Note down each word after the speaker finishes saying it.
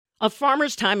A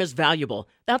farmer's time is valuable.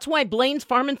 That's why Blaine's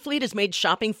Farm and Fleet has made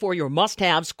shopping for your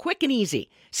must-haves quick and easy.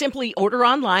 Simply order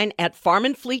online at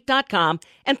farmandfleet.com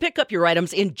and pick up your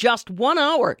items in just 1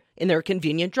 hour in their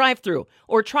convenient drive-thru.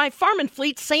 Or try Farm and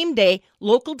Fleet's same-day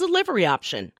local delivery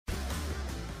option.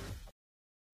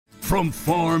 From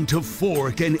farm to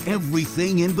fork and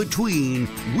everything in between,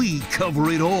 we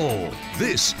cover it all.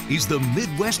 This is the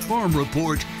Midwest Farm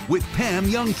Report with Pam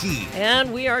Jahnke.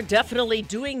 And we are definitely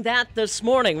doing that this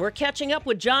morning. We're catching up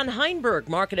with John Heinberg,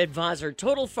 market advisor,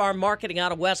 Total Farm Marketing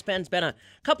out of West Bend. It's been a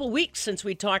couple weeks since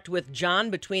we talked with John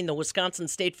between the Wisconsin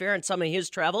State Fair and some of his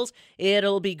travels.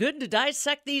 It'll be good to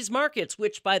dissect these markets,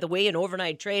 which, by the way, in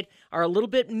overnight trade are a little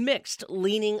bit mixed,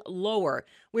 leaning lower.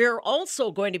 We're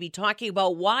also going to be talking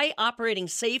about why operating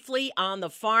safely on the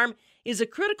farm is a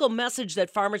critical message that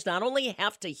farmers not only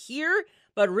have to hear,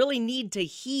 but really need to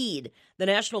heed. The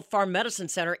National Farm Medicine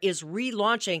Center is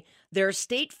relaunching their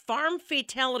state farm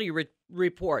fatality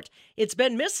report. It's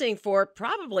been missing for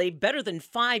probably better than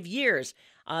 5 years.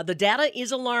 The data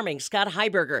is alarming. Scott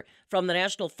Heiberger from the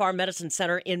National Farm Medicine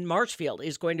Center in Marshfield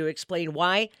is going to explain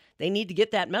why they need to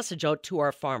get that message out to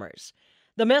our farmers.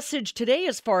 The message today,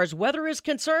 as far as weather is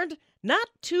concerned, not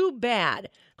too bad.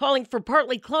 Calling for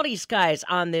partly cloudy skies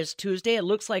on this Tuesday. It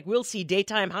looks like we'll see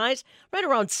daytime highs right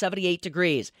around 78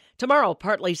 degrees. Tomorrow,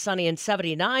 partly sunny and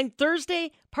 79.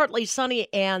 Thursday, partly sunny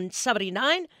and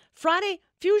 79. Friday,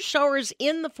 few showers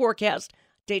in the forecast.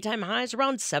 Daytime highs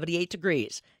around 78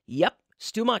 degrees. Yep,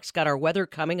 Stu Muck's got our weather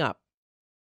coming up.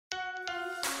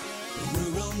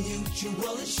 Rural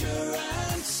Mutual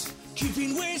Insurance,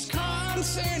 keeping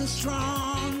Wisconsin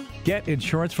strong. Get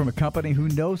insurance from a company who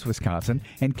knows Wisconsin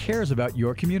and cares about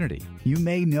your community. You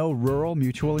may know Rural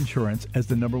Mutual Insurance as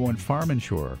the #1 farm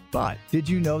insurer, but did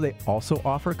you know they also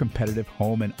offer competitive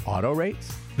home and auto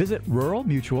rates? Visit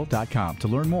ruralmutual.com to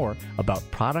learn more about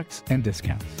products and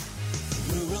discounts.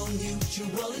 Rural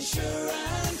Mutual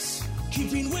Insurance,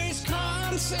 keeping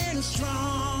Wisconsin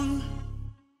strong.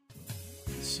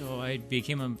 So I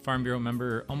became a Farm Bureau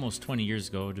member almost 20 years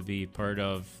ago to be part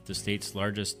of the state's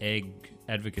largest ag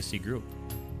advocacy group.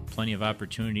 Plenty of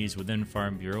opportunities within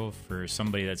Farm Bureau for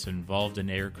somebody that's involved in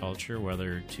agriculture,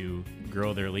 whether to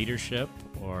grow their leadership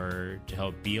or to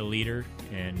help be a leader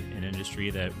in an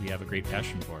industry that we have a great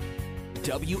passion for.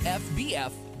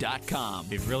 WFBF.com.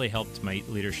 They've really helped my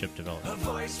leadership develop. A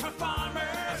voice for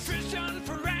farmers, vision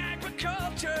for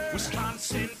agriculture,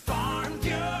 Wisconsin Farm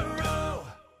Bureau.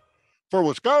 For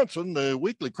Wisconsin, the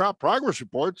weekly crop progress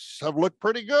reports have looked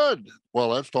pretty good.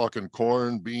 Well, that's talking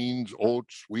corn, beans,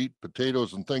 oats, wheat,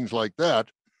 potatoes, and things like that.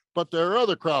 But there are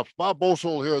other crops. Bob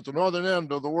Boesel here at the northern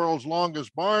end of the world's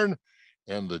longest barn,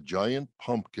 and the giant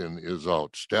pumpkin is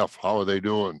out. Steph, how are they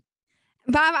doing?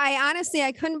 Bob,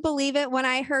 I couldn't believe it when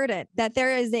I heard it, that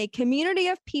there is a community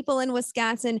of people in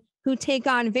Wisconsin who take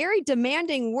on very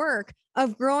demanding work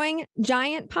of growing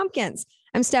giant pumpkins.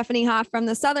 I'm Stephanie Hoff from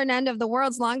the southern end of the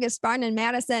world's longest barn in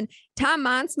Madison. Tom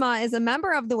Monsma is a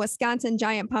member of the Wisconsin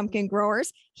Giant Pumpkin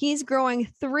Growers. He's growing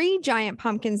 3 giant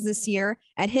pumpkins this year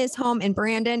at his home in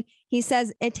Brandon. He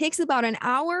says it takes about an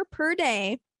hour per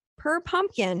day per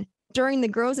pumpkin during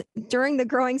the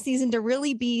growing season to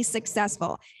really be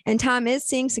successful. And Tom is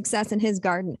seeing success in his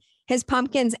garden. His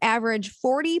pumpkins average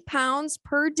 40 pounds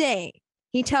per day.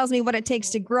 He tells me what it takes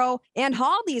to grow and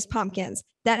haul these pumpkins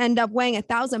that end up weighing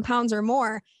 1,000 pounds or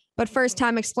more. But first,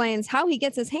 Tom explains how he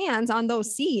gets his hands on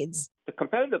those seeds. The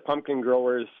competitive pumpkin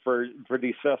growers for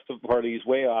these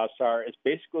weigh-offs is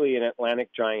basically an Atlantic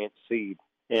giant seed.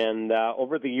 And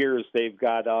over the years, they've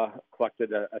got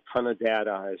collected a ton of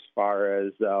data as far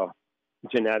as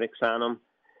genetics on them.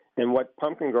 And what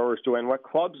pumpkin growers do and what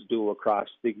clubs do across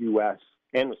the U.S.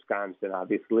 and Wisconsin,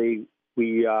 obviously,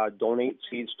 we donate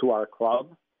seeds to our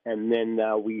club, and then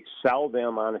we sell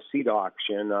them on a seed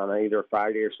auction on either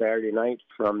Friday or Saturday night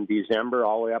from December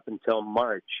all the way up until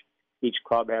March. Each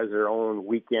club has their own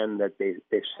weekend that they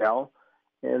sell.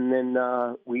 And then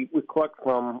we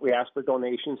ask for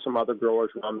donations from other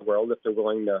growers around the world if they're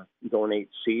willing to donate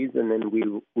seeds. And then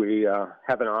we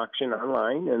have an auction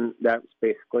online, and that's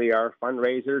basically our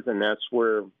fundraisers, and that's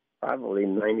where probably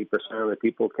 90% of the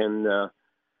people can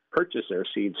purchase their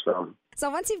seeds from. So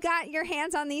once you've got your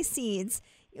hands on these seeds,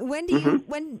 when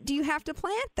do you have to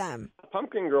plant them? A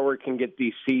pumpkin grower can get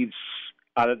these seeds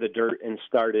out of the dirt and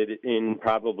started in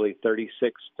probably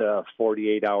 36 to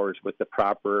 48 hours with the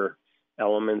proper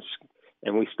elements.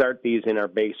 And we start these in our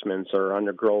basements or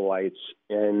under grow lights.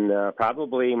 And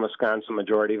probably in Wisconsin,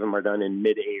 majority of them are done in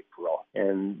mid-April.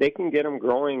 And they can get them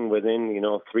growing within,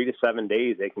 3 to 7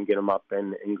 days. They can get them up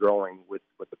and growing with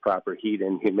the proper heat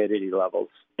and humidity levels.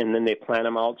 And then they plant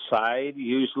them outside,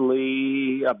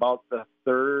 usually about the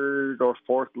 3rd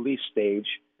fourth leaf stage,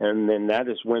 and then that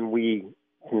is when we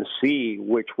can see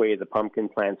which way the pumpkin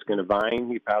plant's going to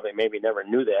vine. You probably maybe never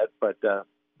knew that, but the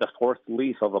fourth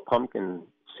leaf of a pumpkin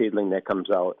seedling that comes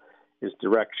out is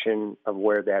direction of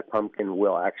where that pumpkin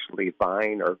will actually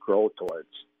vine or grow towards.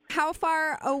 How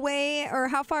far away or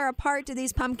how far apart do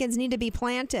these pumpkins need to be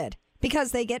planted?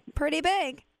 Because they get pretty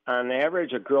big. On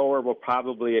average, a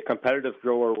competitive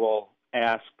grower will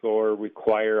ask or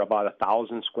require about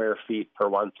 1,000 square feet per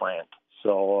one plant.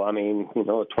 So,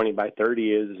 20 by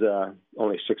 30 is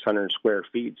only 600 square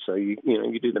feet. So, you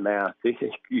do the math.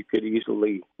 You could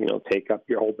easily, take up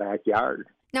your whole backyard.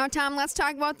 Now, Tom, let's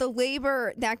talk about the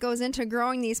labor that goes into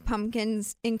growing these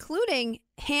pumpkins, including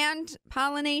hand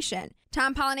pollination.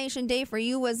 Tom, Pollination Day for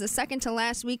you was the second to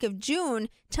last week of June.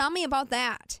 Tell me about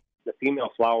that. The female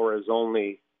flower is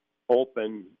only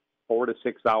open 4 to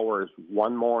 6 hours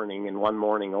one morning and one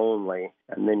morning only,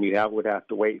 and then you would have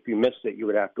to wait. If you missed it, you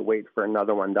would have to wait for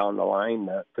another one down the line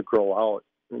to grow out.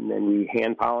 And then we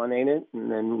hand pollinate it,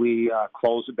 and then we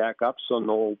close it back up so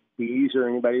no bees or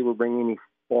anybody will bring any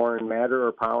foreign matter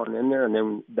or pollen in there, and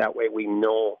then that way we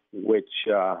know what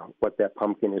that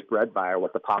pumpkin is bred by or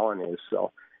what the pollen is.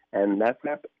 So, and that's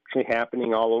actually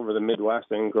happening all over the Midwest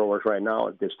and growers right now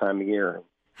at this time of year.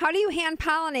 How do you hand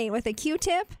pollinate, with a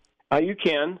Q-tip? You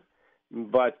can.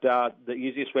 But the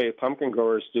easiest way pumpkin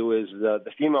growers do is the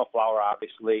female flower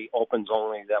obviously opens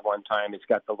only that one time. It's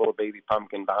got the little baby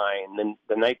pumpkin behind. Then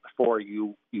the night before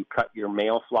you cut your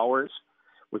male flowers,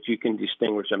 which you can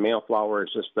distinguish. A male flower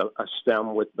is just a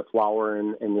stem with the flower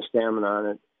and the stamen on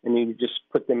it. And you just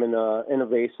put them in a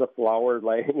vase of flower,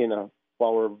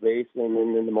 flower vase, and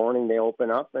then in the morning they open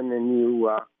up, and then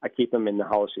I keep them in the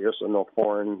house here so no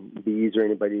foreign bees or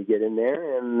anybody get in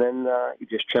there, and then you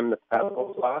just trim the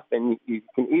petals off, and you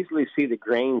can easily see the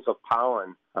grains of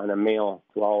pollen on a male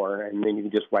flower, and then you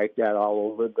can just wipe that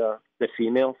all over the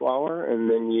female flower, and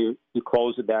then you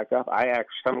close it back up.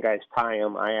 Some guys tie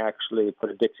them. I actually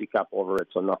put a Dixie cup over it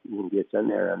so nothing gets in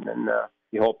there, and then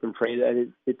you hope and pray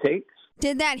that it takes.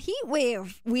 Did that heat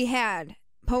wave we had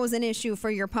pose an issue for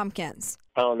your pumpkins?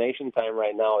 Pollination time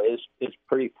right now is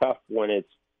pretty tough when it's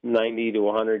 90 to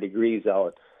 100 degrees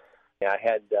out. I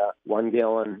had 1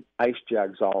 gallon ice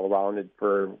jugs all around it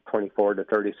for 24 to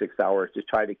 36 hours to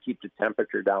try to keep the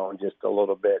temperature down just a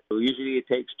little bit. So usually it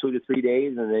takes 2 to 3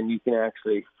 days, and then you can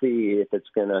actually see if it's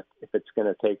gonna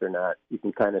take or not. You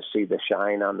can kind of see the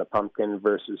shine on the pumpkin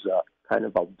versus a kind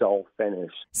of a dull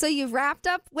finish. So you've wrapped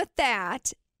up with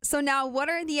that. So now what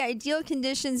are the ideal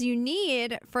conditions you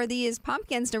need for these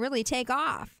pumpkins to really take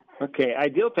off? Okay,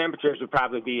 ideal temperatures would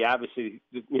probably be, obviously,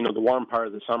 the warm part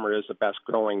of the summer is the best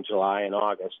growing, July and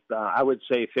August. I would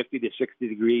say 50 to 60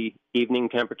 degree evening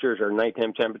temperatures or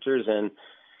nighttime temperatures, and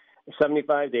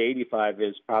 75 to 85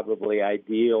 is probably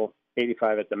ideal,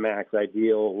 85 at the max,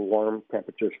 ideal warm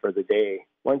temperatures for the day.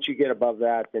 Once you get above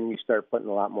that, then you start putting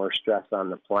a lot more stress on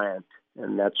the plant.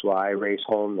 And that's why I raced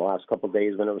home the last couple of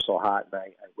days when it was so hot. And I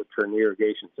would turn the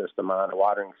irrigation system on, a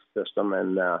watering system,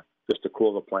 and just to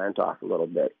cool the plant off a little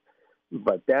bit.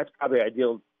 But that's probably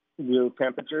ideal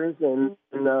temperatures. And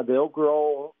they'll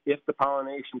grow, if the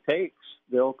pollination takes,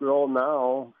 they'll grow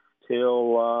now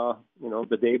till,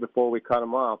 the day before we cut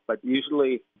them off. But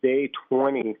usually day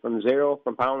 20,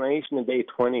 from pollination to day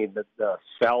 20, the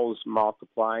cells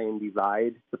multiply and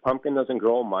divide. The pumpkin doesn't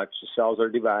grow much. The cells are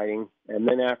dividing. And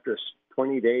then after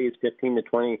 20 days, 15 to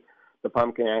 20, the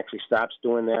pumpkin actually stops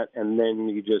doing that, and then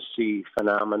you just see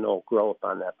phenomenal growth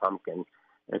on that pumpkin.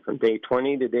 And from day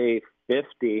 20 to day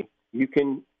 50, you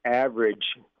can average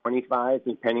 25,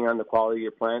 depending on the quality of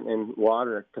your plant and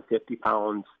water, to 50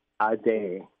 pounds a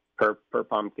day per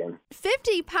pumpkin.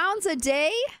 50 pounds a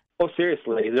day? Oh,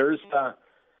 seriously.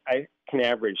 I can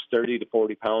average 30 to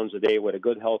 40 pounds a day with a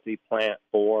good, healthy plant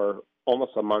for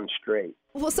almost a month straight.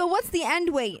 Well, so what's the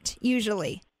end weight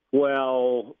usually?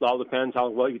 Well, it all depends how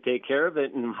well you take care of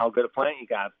it and how good a plant you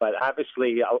got. But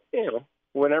obviously,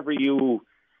 whenever you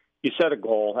set a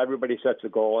goal, everybody sets a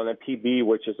goal, and a PB,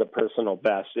 which is a personal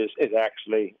best, is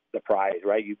actually the prize,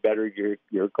 right? You bettered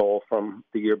your goal from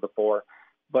the year before.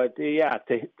 But, to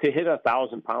hit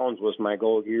 1,000 pounds was my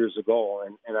goal years ago,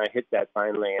 and I hit that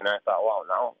finally, and I thought, well,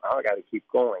 now I got to keep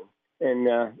going.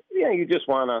 And, you just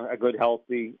want a good,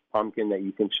 healthy pumpkin that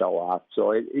you can show off.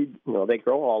 So, they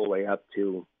grow all the way up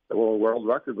to the world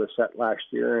record was set last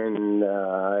year in,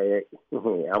 I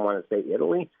want to say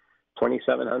Italy,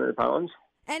 2,700 pounds.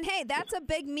 And hey, that's a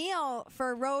big meal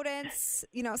for rodents,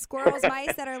 squirrels,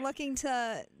 mice that are looking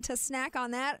to snack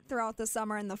on that throughout the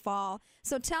summer and the fall.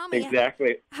 So tell me,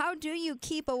 exactly, how do you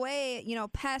keep away,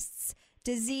 pests,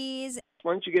 disease?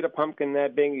 Once you get a pumpkin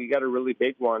that big, you got a really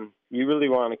big one, you really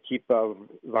want to keep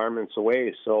varmints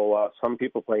away. So some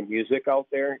people play music out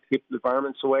there to keep the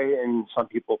varmints away, and some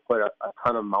people put a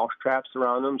ton of mouse traps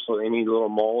around them so any little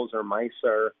moles or mice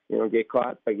are, get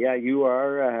caught. But yeah, you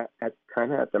are at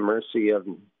the mercy of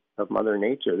Mother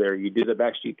Nature there. You do the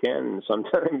best you can, and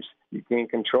sometimes you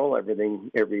can't control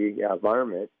every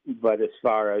varmint. But as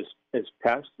far as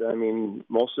pests, I mean,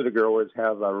 most of the growers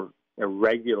have a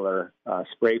regular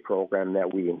spray program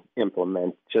that we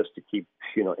implement just to keep,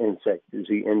 insect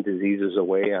and diseases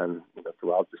away on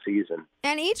throughout the season.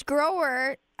 And each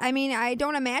grower, I mean, I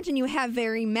don't imagine you have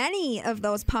very many of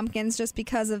those pumpkins just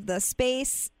because of the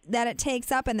space that it takes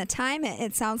up and the time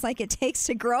it sounds like it takes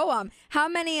to grow them. How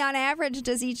many on average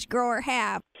does each grower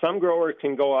have? Some growers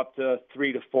can go up to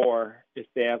 3 to 4 if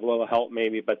they have a little help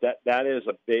maybe, but that is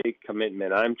a big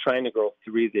commitment. I'm trying to grow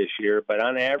 3 this year, but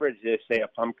on average, they say a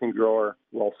pumpkin grower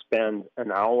will spend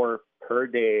an hour per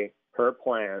day per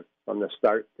plant from the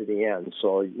start to the end.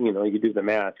 So, you do the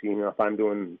math. If I'm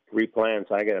doing 3 plants,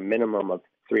 I get a minimum of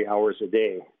 3 hours a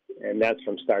day, and that's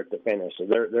from start to finish. So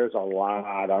there's a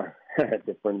lot of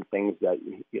different things that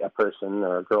a person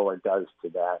or a grower does to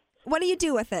that. What do you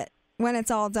do with it when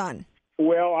it's all done?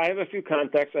 Well, I have a few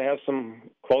contacts. I have some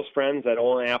close friends that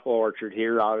own an apple orchard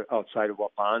here outside of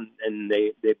Waupun, and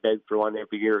they beg for one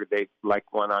every year. They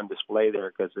like one on display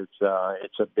there because it's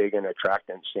a big and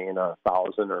attractant, seeing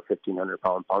 1,000 or 1,500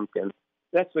 pound pumpkin.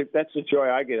 That's the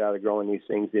joy I get out of growing these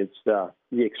things. It's the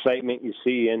excitement you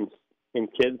see in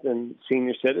kids and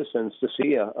senior citizens to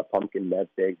see a pumpkin that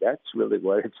big. That's really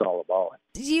what it's all about.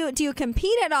 Do you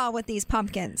compete at all with these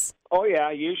pumpkins? Oh,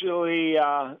 yeah. Usually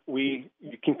you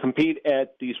can compete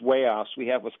at these weigh-offs.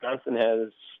 Wisconsin has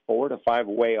 4 to 5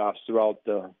 weigh-offs throughout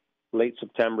the late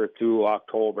September through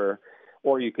October,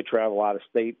 or you could travel out of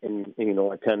state and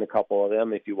attend a couple of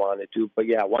them if you wanted to. But,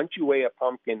 yeah, once you weigh a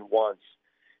pumpkin once,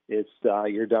 it's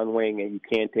you're done weighing it. You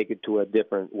can't take it to a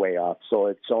different weigh-off. So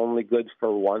it's only good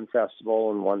for one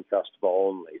festival and one festival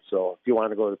only. So if you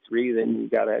want to go to 3, then you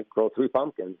got to grow 3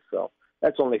 pumpkins. So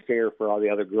that's only fair for all the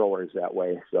other growers that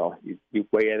way. So you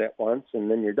weigh it at once, and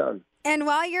then you're done. And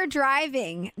while you're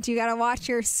driving, do you got to watch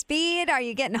your speed? Are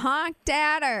you getting honked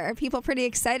at? Or are people pretty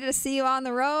excited to see you on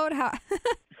the road? How?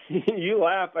 You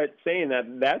laugh at saying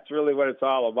that. That's really what it's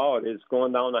all about, is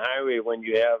going down the highway when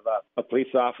you have a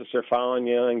police officer following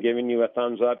you and giving you a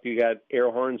thumbs up. You got air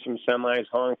horns from semis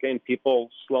honking, people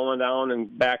slowing down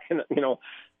and backing,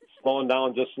 slowing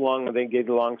down just as long as they get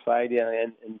alongside you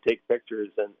and take pictures.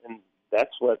 And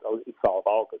that's what it's all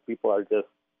about, because people are just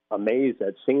amazed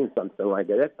at seeing something like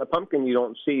that. It's a pumpkin you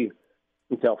don't see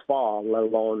until fall, let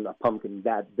alone a pumpkin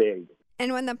that big.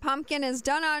 And when the pumpkin is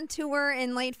done on tour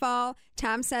in late fall,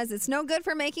 Tom says it's no good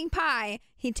for making pie.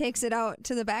 He takes it out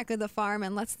to the back of the farm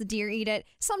and lets the deer eat it.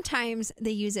 Sometimes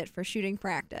they use it for shooting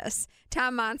practice.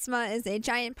 Tom Monsma is a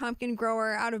giant pumpkin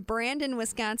grower out of Brandon,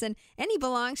 Wisconsin, and he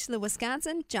belongs to the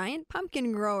Wisconsin Giant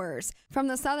Pumpkin Growers. From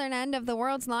the southern end of the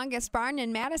world's longest barn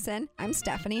in Madison, I'm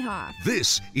Stephanie Hoff.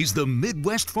 This is the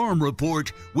Midwest Farm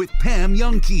Report with Pam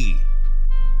Youngkey.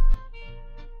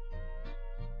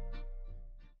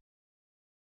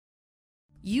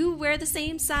 You wear the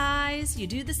same size, you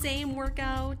do the same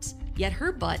workout, yet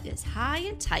her butt is high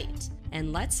and tight.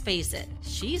 And let's face it,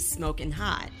 she's smoking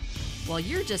hot. While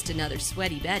you're just another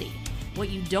sweaty Betty. What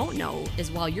you don't know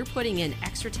is while you're putting in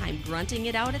extra time grunting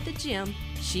it out at the gym,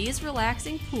 she is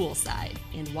relaxing poolside.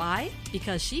 And why?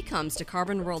 Because she comes to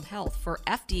Carbon World Health for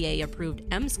FDA-approved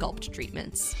M-Sculpt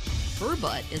treatments. Her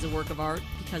butt is a work of art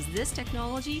because this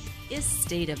technology is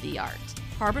state-of-the-art.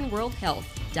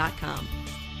 CarbonWorldHealth.com.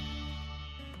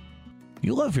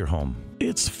 You love your home.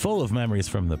 It's full of memories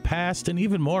from the past and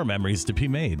even more memories to be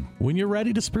made. When you're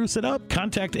ready to spruce it up,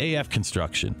 contact AF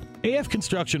Construction. AF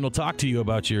Construction will talk to you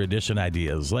about your addition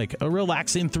ideas, like a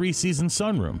relaxing 3-season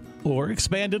sunroom or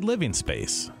expanded living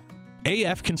space.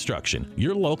 AF Construction,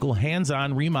 your local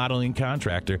hands-on remodeling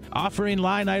contractor, offering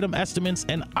line item estimates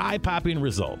and eye-popping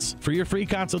results. For your free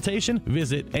consultation,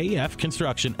 visit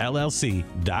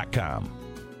afconstructionllc.com.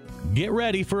 Get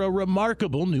ready for a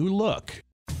remarkable new look.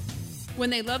 When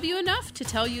they love you enough to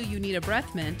tell you you need a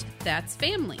breath mint, that's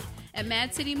family. At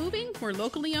Mad City Moving, we're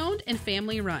locally owned and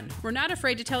family run. We're not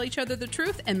afraid to tell each other the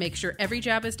truth and make sure every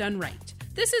job is done right.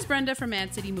 This is Brenda from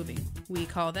Mad City Moving. We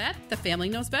call that the family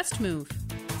knows best move.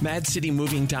 Mad City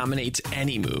Moving dominates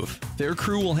any move. Their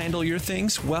crew will handle your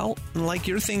things, well, like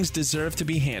your things deserve to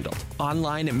be handled.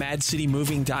 Online at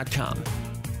madcitymoving.com.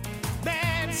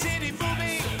 Mad City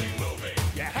Moving.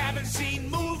 You haven't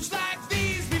seen moves like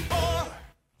these before.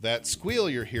 That squeal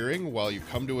you're hearing while you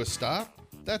come to a stop,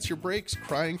 that's your brakes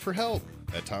crying for help.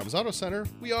 At Tom's Auto Center,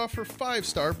 we offer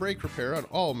 5-star brake repair on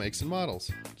all makes and models.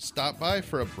 Stop by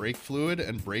for a brake fluid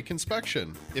and brake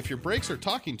inspection. If your brakes are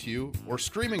talking to you or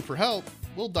screaming for help,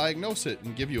 we'll diagnose it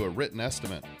and give you a written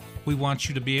estimate. We want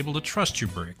you to be able to trust your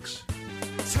brakes.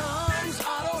 Tom's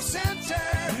Auto Center.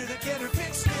 We're the get her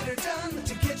fixed, get her done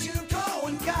to get you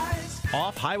going, guys.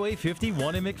 Off Highway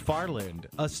 51 in McFarland,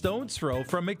 a stone's throw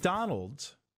from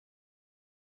McDonald's.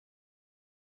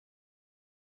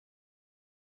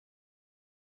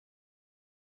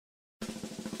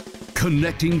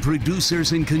 Connecting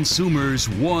producers and consumers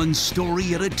one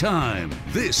story at a time.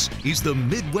 This is the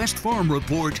Midwest Farm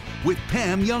Report with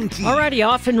Pam Youngkey. Alrighty,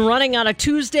 off and running on a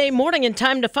Tuesday morning, and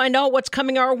time to find out what's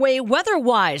coming our way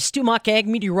weather-wise. Stu Muck, ag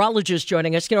meteorologist,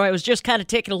 joining us. You know, I was just kind of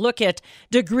taking a look at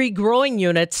degree growing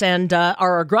units, and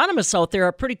our agronomists out there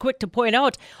are pretty quick to point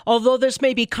out, although this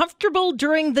may be comfortable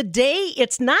during the day,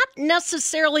 it's not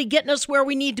necessarily getting us where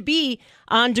we need to be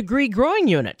on degree growing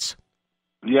units.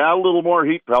 Yeah, a little more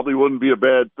heat probably wouldn't be a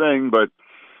bad thing, but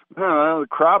the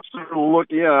crops look,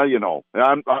 who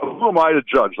am I to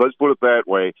judge? Let's put it that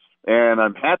way. And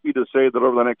I'm happy to say that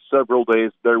over the next several days,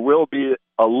 there will be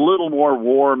a little more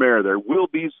warm air. There will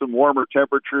be some warmer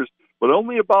temperatures, but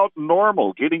only about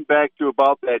normal, getting back to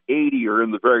about that 80 or in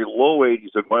the very low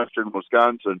 80s in western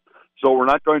Wisconsin. So we're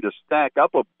not going to stack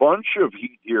up a bunch of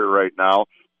heat here right now,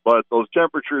 but those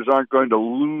temperatures aren't going to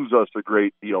lose us a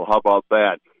great deal. How about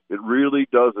that? It really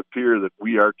does appear that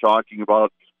we are talking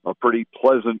about a pretty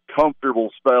pleasant, comfortable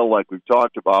spell like we've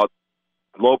talked about.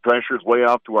 Low pressure is way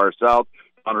off to our south,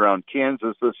 down around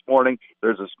Kansas this morning.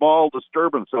 There's a small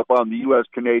disturbance up on the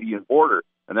U.S.-Canadian border,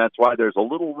 and that's why there's a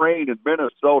little rain in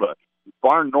Minnesota,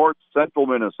 far north central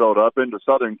Minnesota up into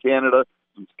southern Canada,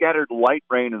 some scattered light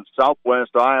rain in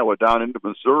southwest Iowa down into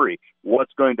Missouri.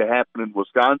 What's going to happen in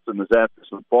Wisconsin is after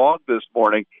some fog this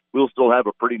morning, we'll still have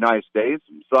a pretty nice day,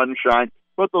 some sunshine,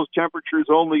 but those temperatures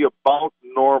only about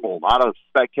normal, not a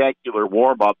spectacular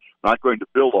warm-up. Not going to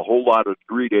build a whole lot of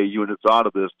degree-day units out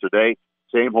of this today.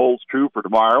 Same holds true for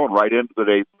tomorrow and right into the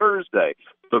day Thursday.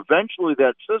 Eventually,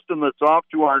 that system that's off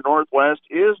to our northwest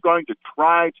is going to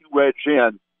try to wedge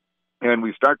in, and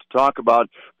we start to talk about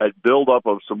that buildup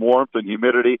of some warmth and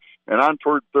humidity. And on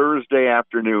toward Thursday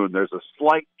afternoon, there's a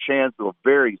slight chance of a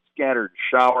very scattered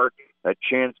shower. That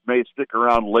chance may stick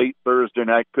around late Thursday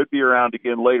night, could be around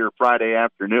again later Friday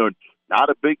afternoon. Not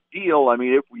a big deal. I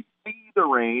mean, if we see the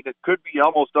rain, it could be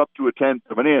almost up to 1/10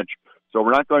 of an inch. So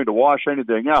we're not going to wash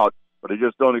anything out, but I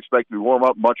just don't expect to warm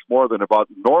up much more than about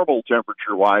normal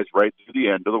temperature-wise right through the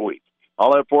end of the week.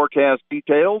 I'll have forecast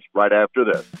details right after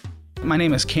this. My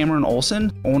name is Cameron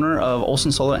Olson, owner of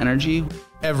Olson Solar Energy.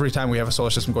 Every time we have a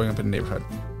solar system going up in the neighborhood,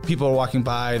 people are walking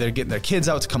by, they're getting their kids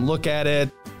out to come look at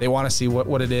it. They want to see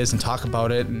what it is and talk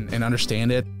about it and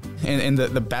understand it. And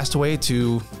the best way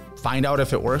to find out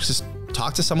if it works is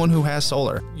talk to someone who has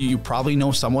solar. You probably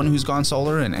know someone who's gone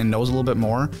solar and knows a little bit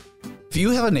more. If you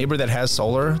have a neighbor that has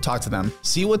solar, talk to them.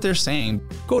 See what they're saying.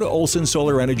 Go to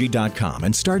olsonsolarenergy.com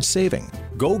and start saving.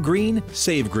 Go green,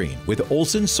 save green with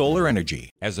Olson Solar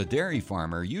Energy. As a dairy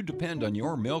farmer, you depend on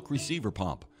your milk receiver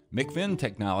pump. McFinn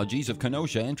Technologies of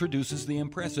Kenosha introduces the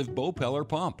impressive Bopeller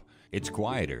pump. It's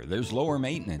quieter, there's lower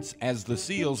maintenance, as the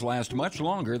seals last much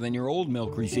longer than your old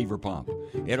milk receiver pump.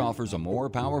 It offers a more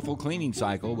powerful cleaning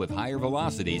cycle with higher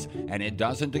velocities, and it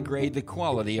doesn't degrade the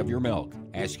quality of your milk.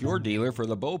 Ask your dealer for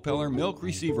the Bopeller Milk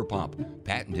Receiver Pump,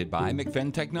 patented by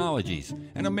McFinn Technologies,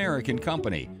 an American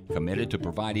company committed to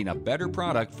providing a better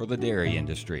product for the dairy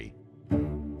industry.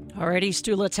 Alrighty,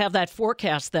 Stu, let's have that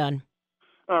forecast then.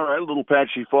 All right, a little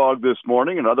patchy fog this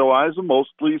morning, and otherwise a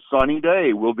mostly sunny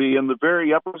day. We'll be in the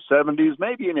very upper 70s,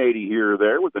 maybe an 80 here or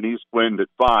there with an east wind at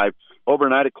 5.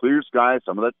 Overnight, a clear sky,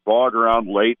 some of that fog around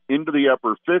late into the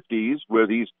upper 50s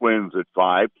with east winds at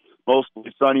 5.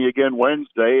 Mostly sunny again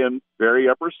Wednesday and very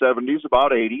upper 70s,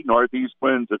 about 80. Northeast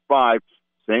winds at 5.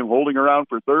 Same holding around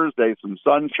for Thursday. Some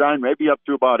sunshine, maybe up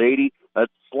to about 80. A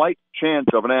slight chance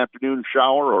of an afternoon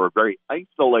shower or a very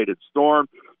isolated storm.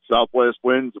 Southwest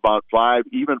winds about 5.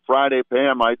 Even Friday,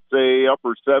 Pam, I'd say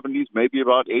upper 70s, maybe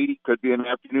about 80. Could be an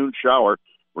afternoon shower.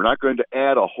 We're not going to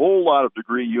add a whole lot of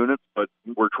degree units, but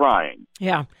we're trying.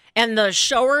 Yeah. And the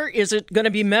shower, is it going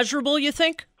to be measurable, you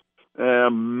think?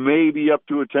 Maybe up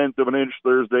to 1/10 of an inch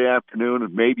Thursday afternoon,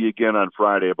 and maybe again on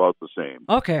Friday about the same.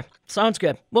 Okay. Sounds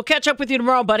good. We'll catch up with you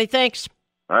tomorrow, buddy. Thanks.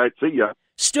 All right. See ya.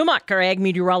 Stumak, our ag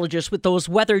meteorologist, with those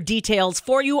weather details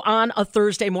for you on a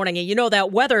Thursday morning. And you know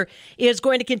that weather is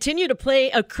going to continue to play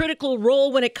a critical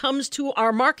role when it comes to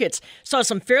our markets. Saw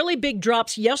some fairly big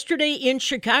drops yesterday in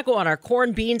Chicago on our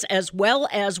corn, beans, as well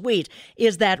as wheat.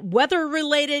 Is that weather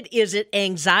related? Is it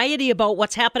anxiety about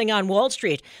what's happening on Wall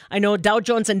Street? I know Dow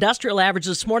Jones Industrial Average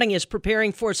this morning is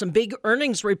preparing for some big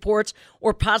earnings reports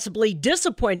or possibly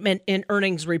disappointment in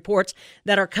earnings reports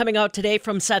that are coming out today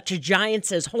from such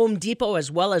giants as Home Depot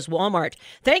as well as Walmart.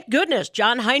 Thank goodness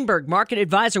John Heinberg, market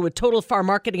advisor with Total Farm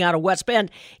Marketing out of West Bend,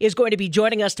 is going to be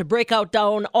joining us to break out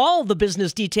down all the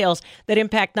business details that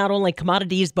impact not only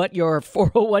commodities but your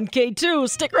 401k too.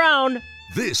 Stick around.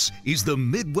 This is the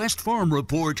Midwest Farm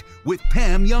Report with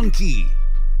Pam Youngkey.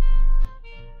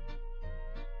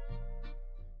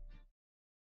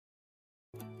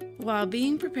 While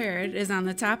being prepared is on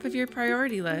the top of your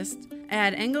priority list,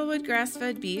 add Englewood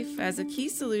grass-fed beef as a key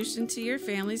solution to your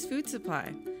family's food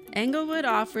supply. Englewood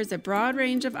offers a broad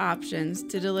range of options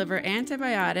to deliver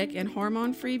antibiotic and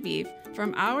hormone-free beef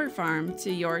from our farm to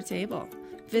your table.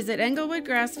 Visit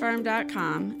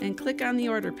englewoodgrassfarm.com and click on the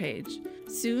order page.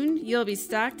 Soon, you'll be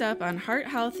stocked up on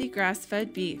heart-healthy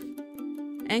grass-fed beef.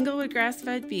 Englewood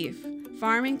grass-fed beef,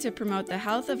 farming to promote the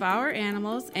health of our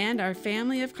animals and our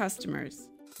family of customers.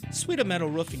 Sweeta Metal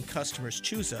Roofing customers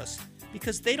choose us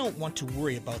because they don't want to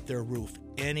worry about their roof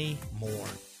anymore.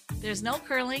 There's no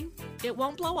curling, it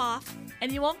won't blow off,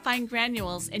 and you won't find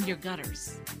granules in your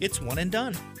gutters. It's one and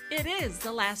done. It is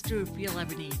the last roof you'll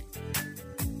ever need.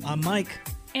 I'm Mike.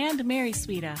 And Mary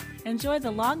Sweeta. Enjoy the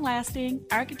long-lasting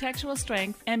architectural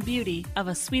strength and beauty of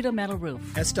a Sweeta Metal roof.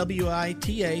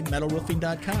 SWITA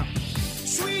metalroofing.com.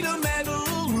 Sweeta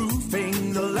Metal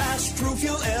Roofing, the last roof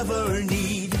you'll ever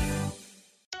need.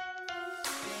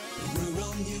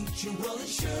 Rural Mutual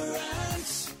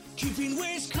Insurance, keeping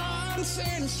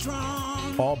Wisconsin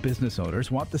strong. All business owners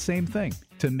want the same thing,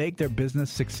 to make their business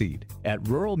succeed. At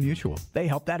Rural Mutual, they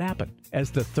help that happen.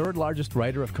 As the third largest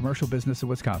writer of commercial business in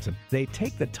Wisconsin, they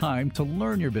take the time to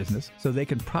learn your business so they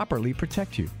can properly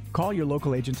protect you. Call your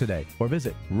local agent today or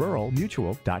visit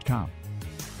ruralmutual.com.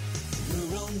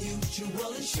 Rural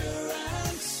Mutual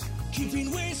Insurance,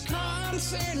 keeping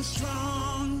Wisconsin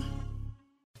strong.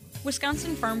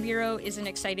 Wisconsin Farm Bureau is an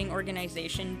exciting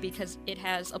organization because it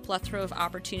has a plethora of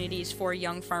opportunities for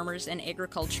young farmers and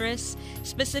agriculturists,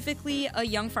 specifically a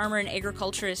Young Farmer and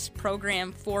Agriculturist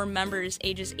program for members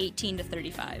ages 18 to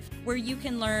 35, where you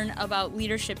can learn about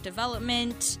leadership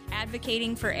development,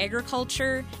 advocating for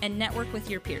agriculture, and network with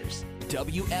your peers.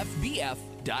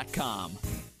 WFBF.com.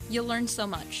 You'll learn so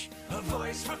much. A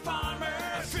voice for farmers,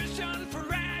 a vision for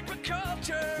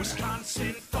agriculture.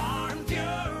 Wisconsin Farm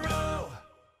Bureau.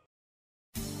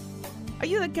 Are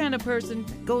you the kind of person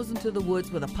that goes into the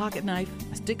woods with a pocket knife,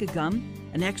 a stick of gum,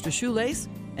 an extra shoelace,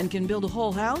 and can build a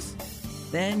whole house?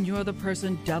 Then you're the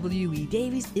person W.E.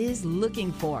 Davies is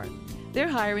looking for. They're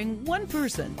hiring one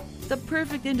person, the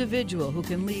perfect individual who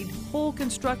can lead whole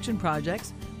construction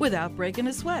projects without breaking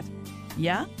a sweat.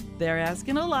 Yeah, they're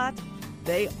asking a lot.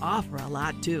 They offer a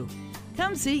lot, too.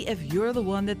 Come see if you're the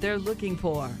one that they're looking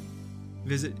for.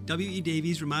 Visit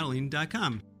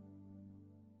wedaviesremodeling.com.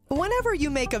 Whenever you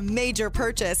make a major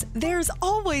purchase, there's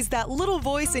always that little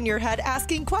voice in your head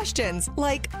asking questions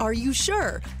like, are you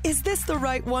sure? Is this the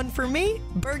right one for me?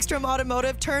 Bergstrom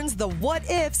Automotive turns the what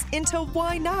ifs into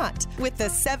why not with the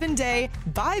 7-day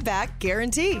buyback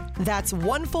guarantee. That's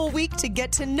 1 full week to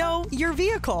get to know your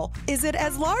vehicle. Is it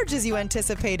as large as you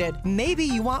anticipated? Maybe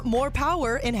you want more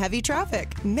power in heavy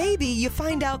traffic. Maybe you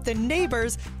find out the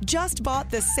neighbors just bought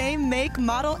the same make,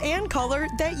 model, and color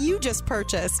that you just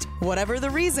purchased. Whatever the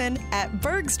reason, at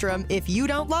Bergstrom, if you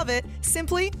don't love it,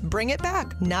 simply bring it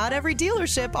back. Not every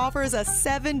dealership offers a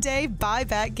 7-day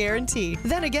buyback guarantee.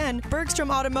 Then again,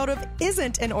 Bergstrom Automotive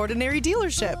isn't an ordinary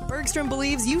dealership. Bergstrom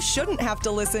believes you shouldn't have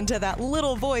to listen to that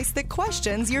little voice that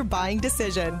questions your buying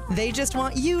decision. They just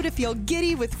want you to feel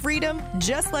giddy with freedom,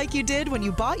 just like you did when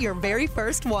you bought your very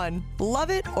first one. Love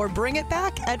it or bring it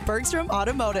back at Bergstrom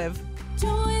Automotive.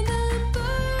 Join the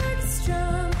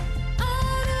Bergstrom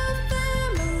Auto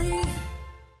family.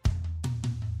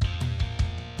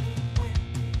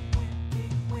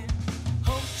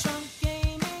 Home Trunk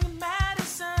Gaming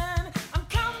Madison. I'm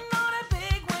counting on a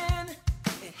big win.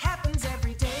 It happens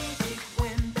every day. Big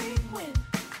win, big win.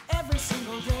 Every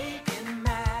single day in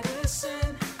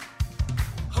Madison.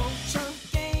 Home Trunk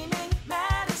Gaming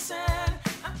Madison.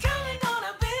 I'm counting on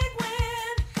a big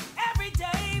win. Every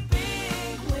day,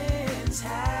 big wins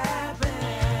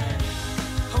happen.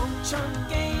 Home Trunk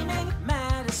Gaming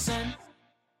Madison.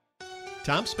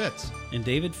 Tom Spitz and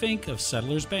David Fink of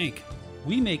Settlers Bank.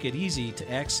 We make it easy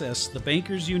to access the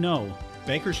bankers you know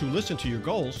Bankers who listen to your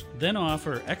goals then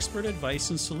offer expert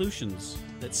advice and solutions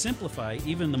that simplify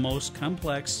even the most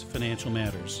complex financial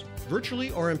matters.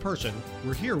 Virtually or in person,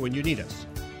 we're here when you need us.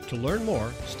 To learn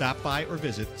more, stop by or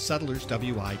visit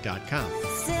settlerswi.com.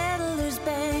 Settlers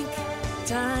Bank,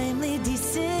 timely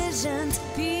decisions,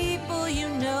 people you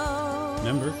know.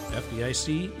 Member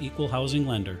FDIC, Equal Housing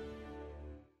Lender.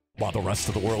 While the rest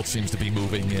of the world seems to be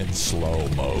moving in slow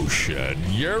motion,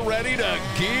 you're ready to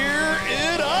gear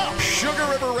it up. Sugar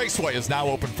River Raceway is now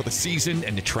open for the season,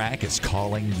 and the track is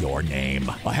calling your name.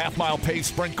 A half-mile paved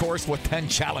sprint course with 10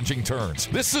 challenging turns.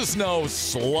 This is no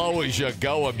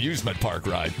slow-as-you-go amusement park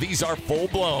ride. These are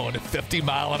full-blown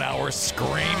 50-mile-an-hour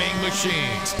screaming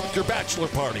machines. Your bachelor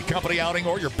party, company outing,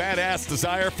 or your badass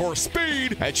desire for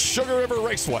speed at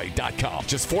SugarRiverRaceway.com.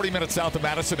 Just 40 minutes south of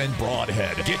Madison and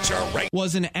Broadhead. Get your race.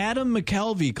 Was an Adam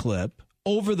McKelvey clip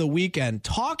over the weekend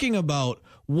talking about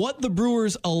what the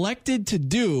Brewers elected to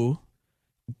do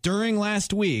during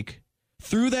last week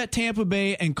through that Tampa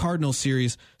Bay and Cardinals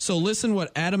series. So listen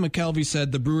what Adam McKelvey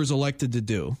said the Brewers elected to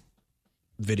do.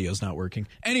 Video's not working.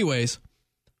 Anyways,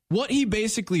 what he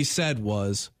basically said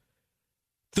was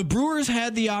the Brewers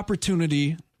had the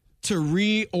opportunity to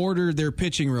reorder their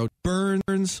pitching rotation.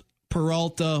 Burns,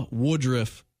 Peralta,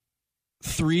 Woodruff,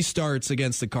 3 starts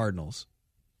against the Cardinals.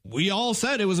 We all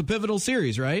said it was a pivotal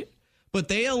series, right? But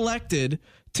they elected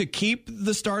to keep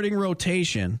the starting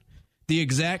rotation the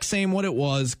exact same what it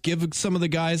was, give some of the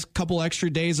guys a couple extra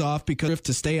days off because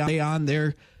to stay on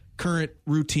their current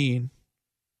routine.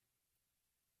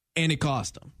 And it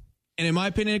cost them. And in my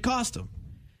opinion, it cost them.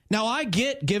 Now, I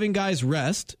get giving guys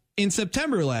rest in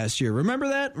September last year. Remember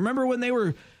that? Remember when they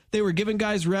were giving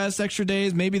guys rest, extra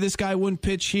days? Maybe this guy wouldn't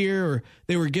pitch here, or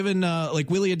they were giving like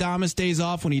Willy Adames days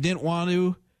off when he didn't want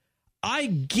to. I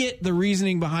get the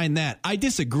reasoning behind that. I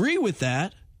disagree with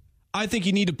that. I think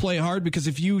you need to play hard because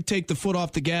if you take the foot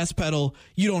off the gas pedal,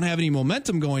 you don't have any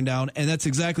momentum going down, and that's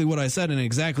exactly what I said and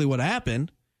exactly what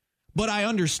happened. But I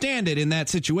understand it in that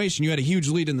situation. You had a huge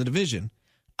lead in the division.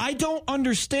 I don't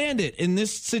understand it in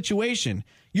this situation.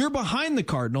 You're behind the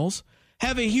Cardinals,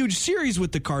 have a huge series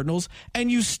with the Cardinals,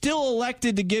 and you still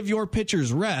elected to give your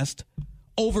pitchers rest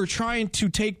over trying to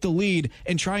take the lead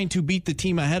and trying to beat the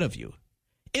team ahead of you.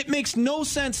 It makes no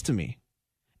sense to me.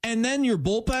 And then your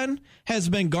bullpen has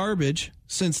been garbage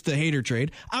since the Hader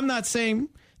trade. I'm not saying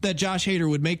that Josh Hader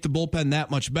would make the bullpen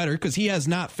that much better because he has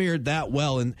not fared that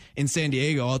well in San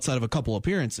Diego outside of a couple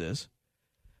appearances.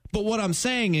 But what I'm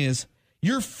saying is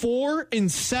you're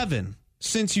 4-7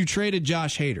 since you traded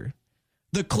Josh Hader.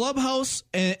 The clubhouse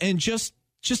and just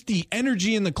the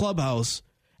energy in the clubhouse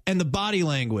and the body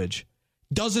language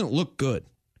doesn't look good.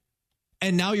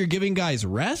 And now you're giving guys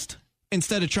rest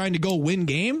instead of trying to go win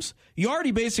games. You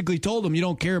already basically told them you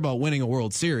don't care about winning a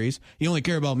World Series. You only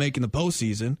care about making the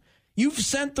postseason. You've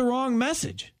sent the wrong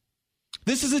message.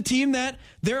 This is a team that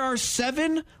there are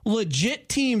 7 legit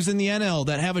teams in the NL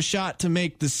that have a shot to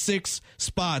make the 6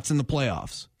 spots in the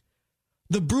playoffs.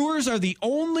 The Brewers are the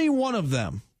only one of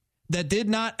them that did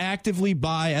not actively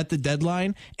buy at the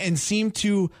deadline and seem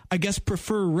to, I guess,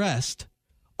 prefer rest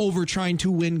over trying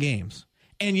to win games.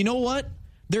 And you know what?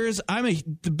 I'm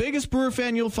the biggest Brewer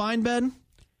fan you'll find, Ben,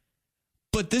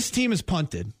 but this team is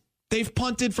punted. They've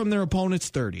punted from their opponent's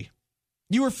 30.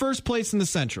 You were first place in the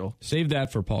Central. Save that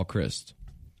for Paul Christ.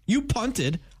 You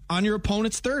punted on your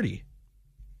opponent's 30.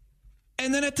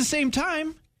 And then at the same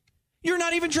time, you're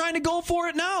not even trying to go for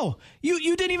it now.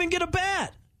 You didn't even get a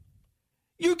bat.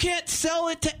 You can't sell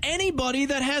it to anybody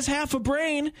that has half a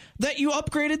brain that you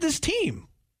upgraded this team.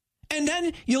 And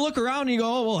then you look around and you go,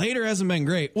 oh, well, Hader hasn't been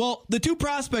great. Well, the 2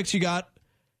 prospects you got,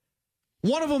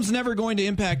 one of them's never going to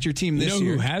impact your team this year.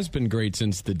 You know who has been great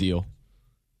since the deal?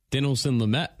 Dinelson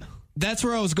Lamet. That's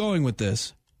where I was going with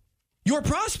this. Your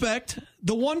prospect,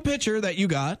 the one pitcher that you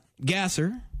got,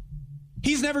 Gasser,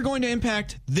 he's never going to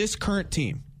impact this current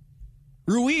team.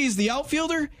 Ruiz, the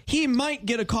outfielder, he might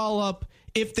get a call up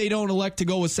if they don't elect to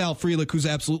go with Sal Frelick, who's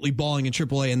absolutely balling in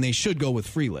AAA, and they should go with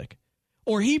Frelick.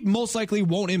 Or he most likely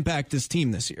won't impact this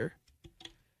team this year.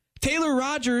 Taylor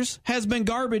Rogers has been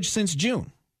garbage since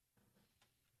June.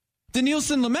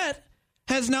 Dinelson Lamet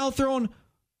has now thrown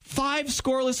 5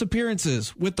 scoreless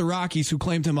appearances with the Rockies, who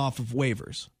claimed him off of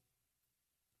waivers.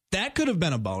 That could have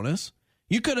been a bonus.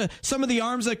 You could have some of the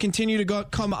arms that continue to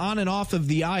come on and off of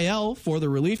the IL for the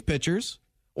relief pitchers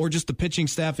or just the pitching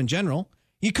staff in general.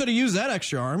 You could have used that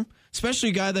extra arm, especially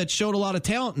a guy that showed a lot of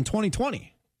talent in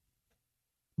 2020.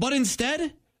 But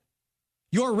instead,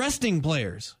 you're resting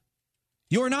players.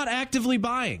 You're not actively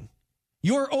buying.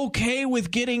 You're okay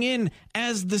with getting in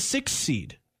as the 6th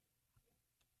seed.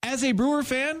 As a Brewer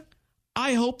fan,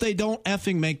 I hope they don't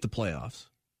effing make the playoffs.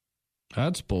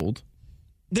 That's bold.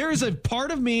 There is a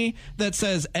part of me that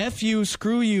says, F you,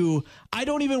 screw you. I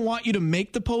don't even want you to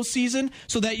make the postseason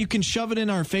so that you can shove it in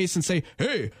our face and say,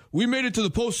 hey, we made it to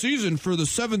the postseason for the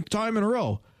 7th time in a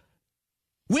row.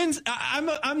 Wins.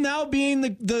 I'm now being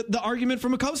the argument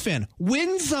from a Cubs fan.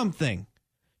 Win something.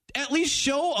 At least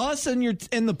show us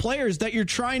and the players that you're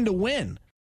trying to win.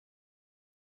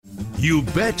 You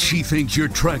bet she thinks your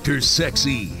tractor's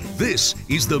sexy. This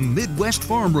is the Midwest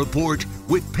Farm Report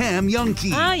with Pam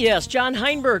Youngke. Ah, yes. John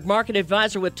Heinberg, market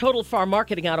advisor with Total Farm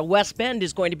Marketing out of West Bend,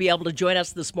 is going to be able to join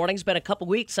us this morning. It's been a couple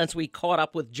weeks since we caught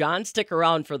up with John. Stick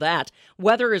around for that.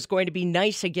 Weather is going to be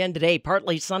nice again today.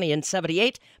 Partly sunny and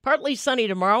 78. Partly sunny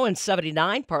tomorrow and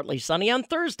 79. Partly sunny on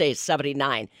Thursday,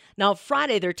 79. Now,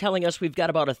 Friday, they're telling us we've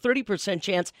got about a 30%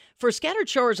 chance for scattered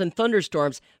showers and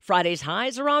thunderstorms. Friday's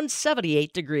highs around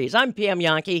 78 degrees. I'm Pam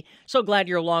Youngke. So glad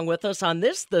you're along with us on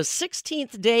this, the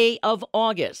 16th day of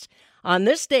August. On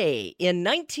this day in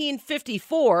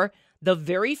 1954, the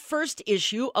very first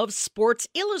issue of Sports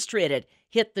Illustrated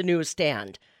hit the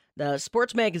newsstand. The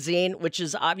sports magazine, which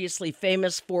is obviously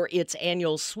famous for its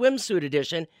annual swimsuit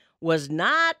edition, was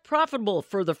not profitable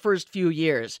for the first few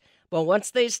years. But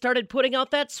once they started putting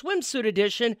out that swimsuit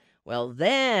edition, well,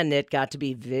 then it got to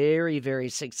be very, very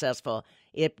successful.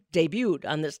 It debuted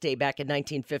on this day back in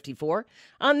 1954.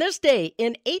 On this day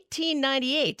in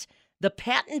 1898, the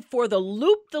patent for the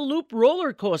Loop-the-Loop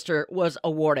roller coaster was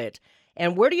awarded.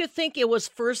 And where do you think it was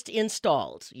first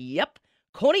installed? Yep,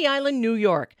 Coney Island, New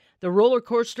York. The roller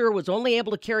coaster was only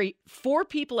able to carry 4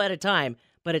 people at a time,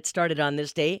 but it started on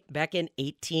this day back in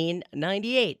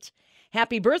 1898.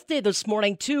 Happy birthday this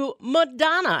morning to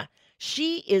Madonna.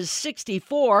 She is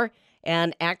 64,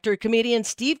 and actor-comedian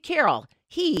Steve Carell,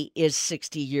 he is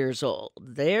 60 years old.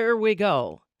 There we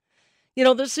go. You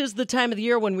know, this is the time of the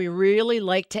year when we really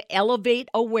like to elevate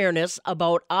awareness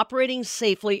about operating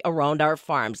safely around our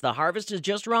farms. The harvest is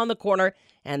just around the corner,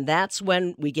 and that's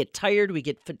when we get tired, we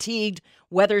get fatigued,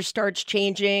 weather starts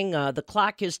changing, the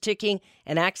clock is ticking,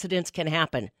 and accidents can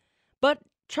happen. But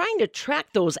trying to track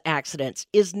those accidents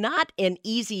is not an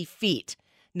easy feat.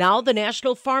 Now the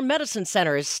National Farm Medicine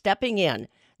Center is stepping in.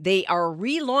 They are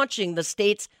relaunching the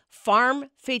state's Farm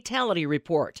Fatality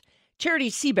Report. Charity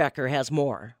Seebecker has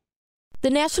more. The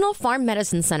National Farm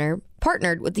Medicine Center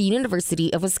partnered with the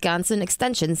University of Wisconsin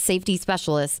Extension safety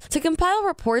specialists to compile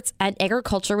reports on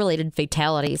agriculture-related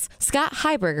fatalities. Scott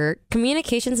Heiberger,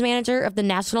 communications manager of the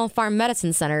National Farm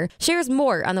Medicine Center, shares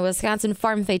more on the Wisconsin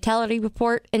Farm Fatality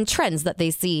Report and trends that they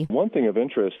see. One thing of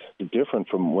interest, different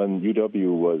from when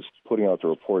UW was putting out the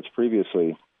reports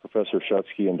previously, Professor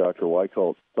Shutsky and Dr.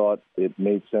 Weichelt thought it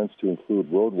made sense to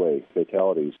include roadway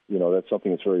fatalities. You know, that's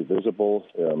something that's very visible.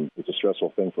 It's a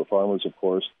stressful thing for farmers, of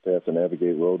course, to have to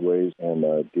navigate roadways and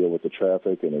deal with the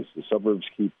traffic. And as the suburbs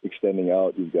keep extending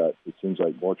out, you've got, it seems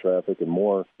like, more traffic and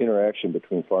more interaction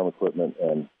between farm equipment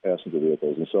and passenger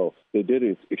vehicles. And so they did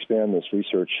expand this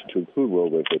research to include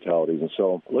roadway fatalities. And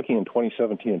so looking in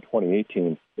 2017 and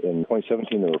 2018, in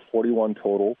 2017, there were 41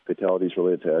 total fatalities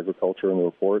related to agriculture in the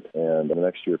report, and the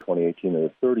next year, 2018, there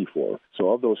were 34.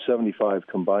 So of those 75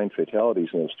 combined fatalities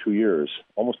in those 2 years,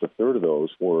 almost a third of those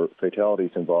were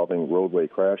fatalities involving roadway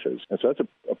crashes. And so that's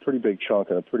a pretty big chunk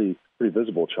and a pretty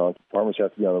visible chunk. Farmers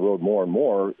have to be on the road more and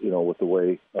more, you know, with the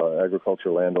way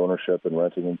agriculture, land ownership, and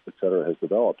renting, et cetera, has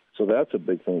developed. So that's a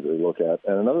big thing that we look at.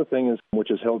 And another thing is, which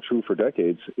has held true for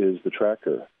decades, is the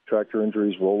tractor. Tractor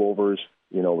injuries, rollovers.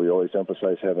 You know, we always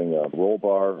emphasize having a roll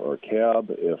bar or a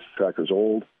cab if tractor's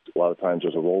old. A lot of times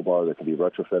there's a roll bar that can be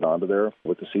retrofit onto there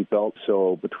with the seatbelt.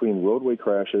 So between roadway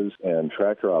crashes and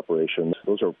tractor operations,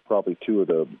 those are probably two of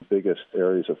the biggest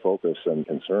areas of focus and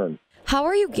concern. How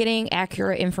are you getting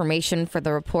accurate information for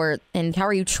the report, and how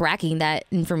are you tracking that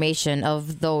information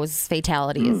of those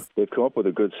fatalities? They've come up with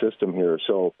a good system here.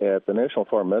 So at the National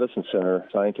Farm Medicine Center,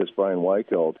 scientist Brian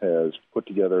Weichelt has put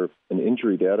together an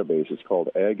injury database. It's called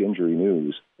Ag Injury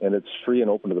News, and it's free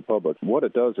and open to the public. What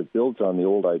it does, it builds on the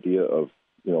old idea of,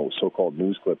 you know, so-called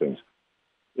news clippings.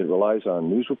 It relies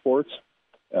on news reports,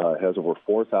 has over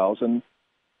 4,000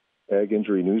 ag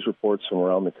injury news reports from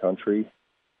around the country.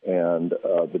 And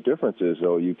the difference is,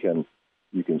 though, you can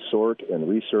sort and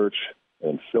research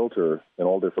and filter in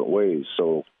all different ways.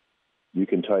 So you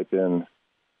can type in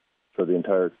for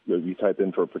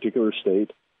a particular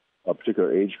state, a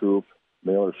particular age group,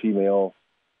 male or female,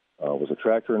 was a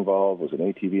tractor involved, was an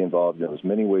ATV involved. There's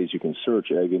many ways you can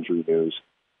search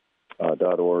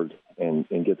aginjurynews.org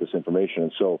and get this information.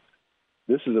 And so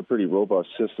this is a pretty robust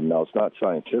system. Now, it's not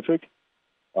scientific,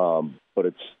 but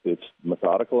it's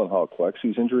methodical in how it collects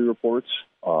these injury reports.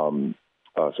 So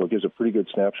it gives a pretty good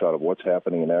snapshot of what's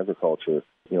happening in agriculture,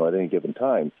 you know, at any given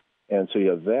time. And so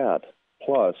you have that,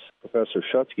 Plus, Professor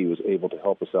Shutsky was able to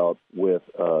help us out with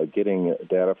getting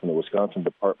data from the Wisconsin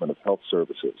Department of Health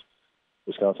Services,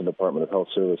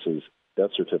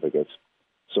 death certificates.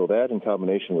 So that, in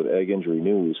combination with Ag Injury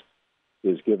News,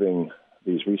 is giving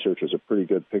these researchers a pretty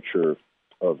good picture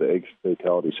of the egg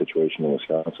fatality situation in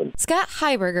Wisconsin. Scott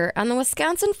Heiberger on the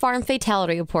Wisconsin Farm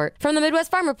Fatality Report. From the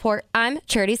Midwest Farm Report, I'm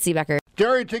Charity Seebecker.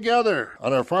 Dairy Together.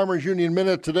 On our Farmers Union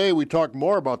Minute today, we talk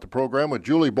more about the program with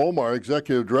Julie Bomar,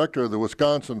 Executive Director of the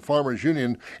Wisconsin Farmers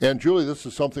Union. And Julie, this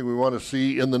is something we want to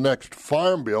see in the next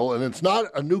Farm Bill, and it's not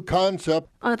a new concept.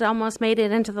 It almost made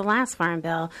it into the last Farm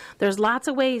Bill. There's lots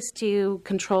of ways to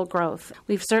control growth.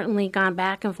 We've certainly gone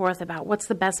back and forth about what's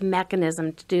the best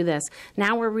mechanism to do this.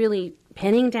 Now we're really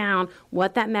pinning down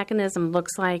what that mechanism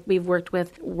looks like. We've worked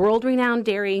with world-renowned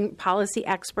dairy policy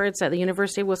experts at the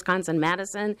University of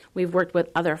Wisconsin-Madison. We've worked with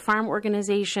other farm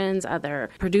organizations, other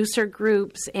producer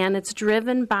groups, and it's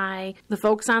driven by the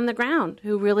folks on the ground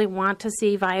who really want to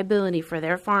see viability for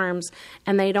their farms,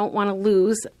 and they don't want to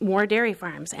lose more dairy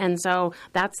farms. And so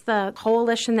that's the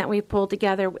coalition that we pulled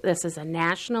together. This is a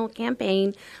national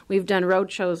campaign. We've done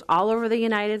road shows all over the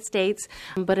United States,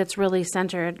 but it's really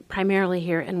centered primarily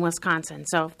here in Wisconsin.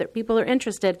 So if people are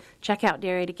interested, check out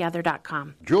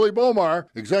dairytogether.com. Julie Bomar,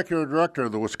 Executive Director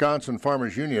of the Wisconsin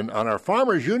Farmers Union, on our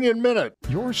Farmers Union Minute.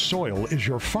 Your soil is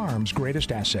your farm's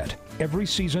greatest asset. Every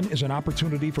season is an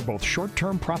opportunity for both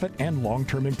short-term profit and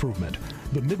long-term improvement.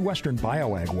 The Midwestern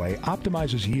BioAg Way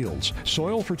optimizes yields,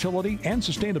 soil fertility, and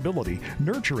sustainability,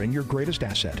 nurturing your greatest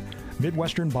asset.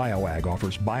 Midwestern BioAg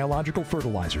offers biological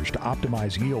fertilizers to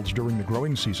optimize yields during the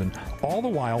growing season, all the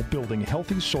while building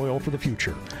healthy soil for the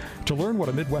future. To learn what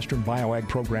a Midwestern BioAg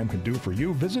program can do for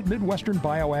you, visit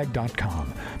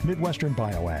MidwesternBioAg.com. Midwestern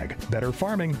BioAg, better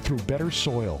farming through better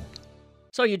soil.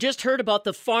 So you just heard about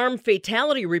the Farm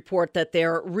Fatality Report that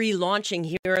they're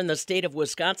relaunching here in the state of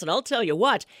Wisconsin. I'll tell you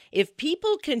what, if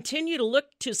people continue to look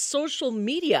to social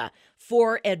media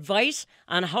for advice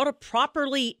on how to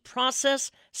properly process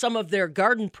some of their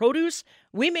garden produce,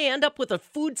 we may end up with a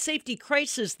food safety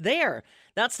crisis there.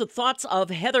 That's the thoughts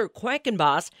of Heather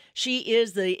Quackenboss. She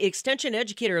is the extension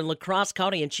educator in La Crosse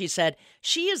County, and she said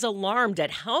she is alarmed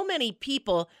at how many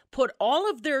people put all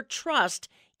of their trust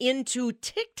into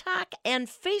TikTok and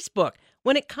Facebook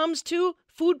when it comes to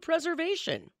food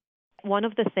preservation. One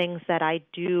of the things that I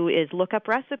do is look up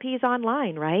recipes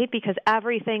online, right? Because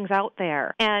everything's out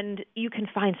there, and you can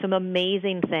find some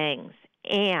amazing things.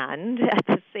 And at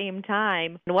the same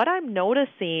time, what I'm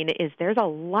noticing is there's a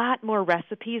lot more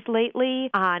recipes lately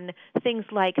on things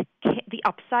like the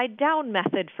upside down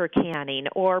method for canning,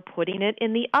 or putting it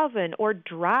in the oven, or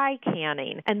dry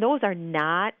canning. And those are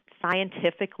not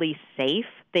scientifically safe.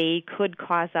 They could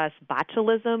cause us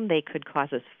botulism, they could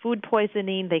cause us food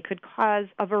poisoning, they could cause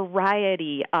a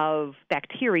variety of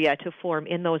bacteria to form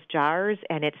in those jars,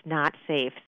 and it's not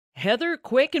safe. Heather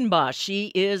Quackenboss,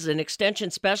 she is an extension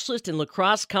specialist in La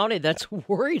Crosse County that's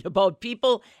worried about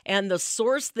people and the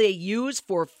source they use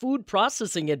for food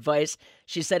processing advice.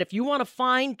 She said if you want to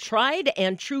find tried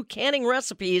and true canning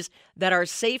recipes that are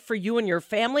safe for you and your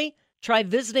family, try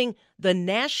visiting the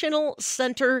National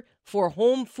Center for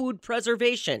Home Food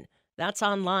Preservation. That's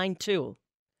online, too.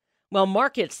 Well,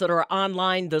 markets that are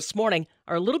online this morning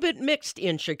are a little bit mixed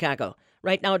in Chicago.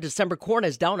 Right now, December corn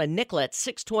is down a nickel at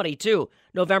 $6.22.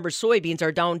 November soybeans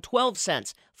are down 12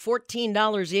 cents,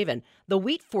 $14 even. The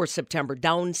wheat for September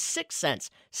down 6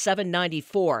 cents,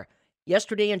 $7.94.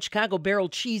 Yesterday in Chicago, barrel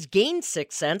cheese gained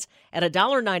 6 cents at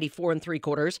 $1.94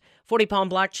 3/4. 40-pound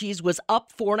block cheese was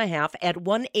up 4.5 at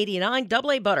 $1.89.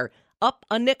 Double A butter up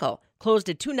a nickel, closed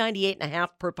at $2.98.5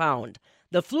 per pound.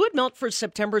 The fluid milk for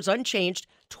September is unchanged,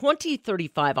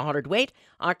 $20.35 a hundredweight.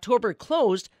 October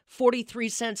closed 43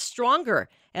 cents stronger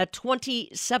at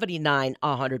 $20.79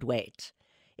 a hundredweight.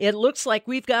 It looks like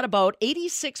we've got about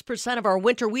 86% of our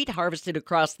winter wheat harvested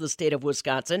across the state of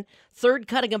Wisconsin. Third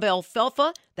cutting of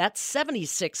alfalfa, that's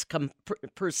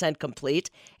 76% complete.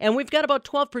 And we've got about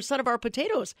 12% of our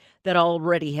potatoes that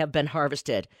already have been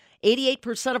harvested.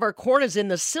 88% of our corn is in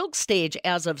the silk stage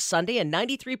as of Sunday, and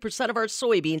 93% of our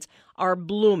soybeans are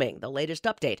blooming. The latest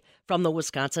update from the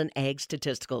Wisconsin Ag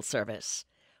Statistical Service.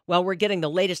 Well, we're getting the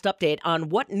latest update on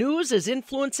what news is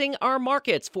influencing our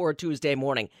markets for Tuesday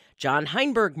morning. John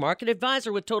Heinberg, market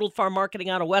advisor with Total Farm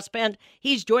Marketing out of West Bend.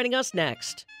 He's joining us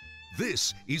next.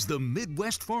 This is the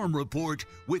Midwest Farm Report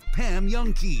with Pam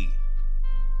Youngkey.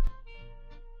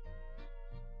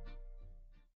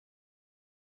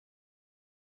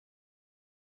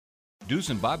 Deuce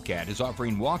and Bobcat is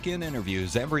offering walk-in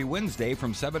interviews every Wednesday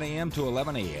from 7 a.m. to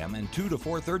 11 a.m. and 2 to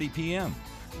 4:30 p.m.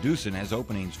 Deucin has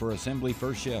openings for assembly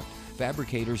first shift,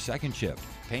 fabricators second shift,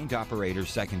 paint operators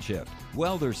second shift,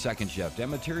 welders second shift,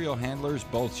 and material handlers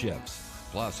both shifts.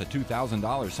 Plus a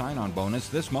 $2,000 sign-on bonus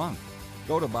this month.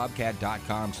 Go to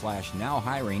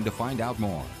bobcat.com/nowhiring to find out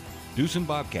more. Deuce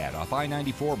Bobcat off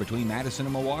I-94 between Madison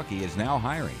and Milwaukee is now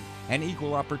hiring. An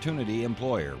equal opportunity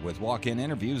employer with walk-in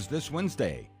interviews this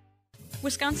Wednesday.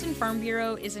 Wisconsin Farm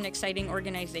Bureau is an exciting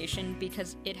organization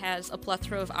because it has a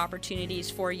plethora of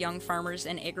opportunities for young farmers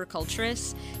and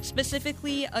agriculturists,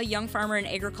 specifically a Young Farmer and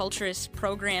Agriculturist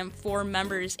program for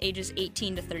members ages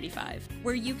 18 to 35,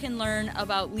 where you can learn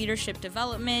about leadership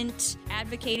development,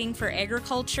 advocating for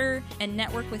agriculture, and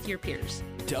network with your peers.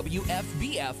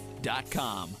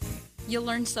 WFBF.com. You'll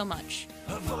learn so much.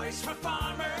 A voice for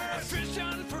farmers, a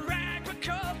vision for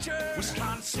agriculture.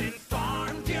 Wisconsin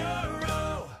Farm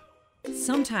Bureau.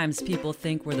 Sometimes people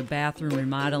think we're the bathroom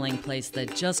remodeling place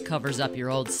that just covers up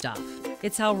your old stuff.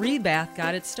 It's how Rebath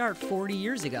got its start 40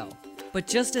 years ago. But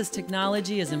just as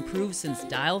technology has improved since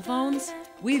dial phones,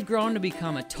 we've grown to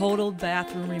become a total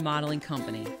bathroom remodeling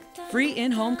company. Free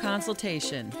in-home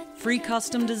consultation, free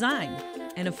custom design,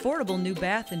 an affordable new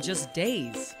bath in just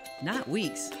days, not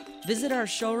weeks. Visit our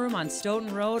showroom on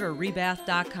Stoughton Road or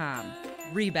rebath.com.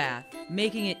 Rebath,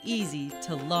 making it easy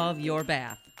to love your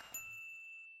bath.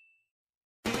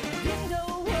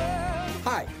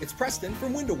 Hi, it's Preston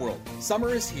from Window World. Summer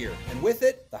is here, and with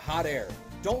it, the hot air.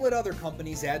 Don't let other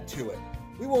companies add to it.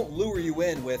 We won't lure you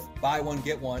in with buy one,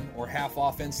 get one, or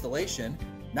half-off installation.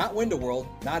 Not Window World,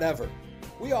 not ever.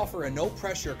 We offer a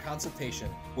no-pressure consultation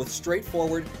with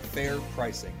straightforward, fair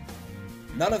pricing.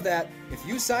 None of that, if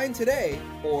you sign today,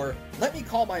 or let me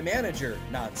call my manager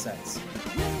nonsense.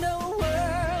 Window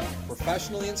World.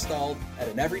 Professionally installed at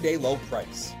an everyday low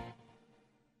price.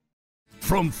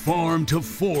 From farm to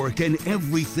fork and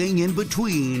everything in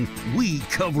between, we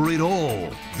cover it all.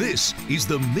 This is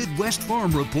the Midwest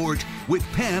Farm Report with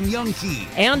Pam Youngkey.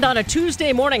 And on a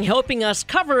Tuesday morning, helping us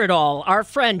cover it all, our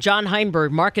friend John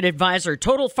Heinberg, market advisor,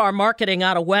 Total Farm Marketing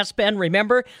out of West Bend.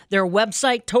 Remember their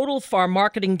website,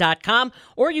 totalfarmmarketing.com,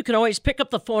 or you can always pick up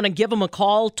the phone and give them a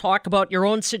call, talk about your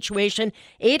own situation,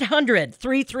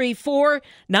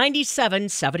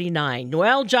 800-334-9779.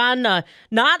 Well, John,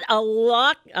 not a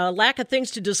lack of things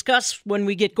to discuss when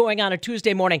we get going on a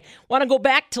Tuesday morning. Want to go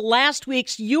back to last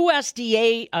week's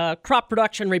USDA crop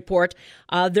production report.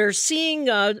 They're seeing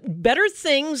better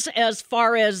things as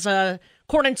far as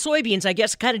corn and soybeans. I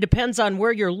guess it kind of depends on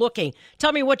where you're looking.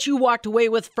 Tell me what you walked away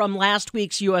with from last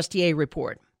week's USDA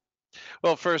report.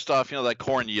 Well, first off, that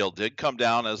corn yield did come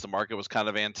down as the market was kind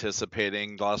of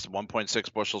anticipating. Lost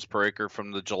 1.6 bushels per acre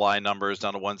from the July numbers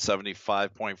down to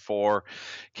 175.4.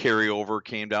 Carryover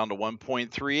came down to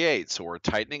 1.38. So we're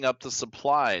tightening up the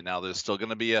supply. Now there's still going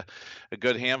to be a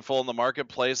good handful in the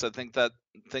marketplace. I think that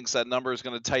thinks that number is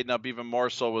going to tighten up even more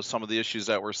so with some of the issues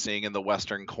that we're seeing in the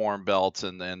Western Corn Belt.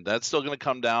 And that's still going to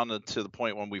come down to the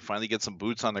point when we finally get some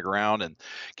boots on the ground and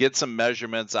get some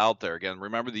measurements out there. Again,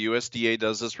 remember the USDA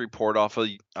does this report off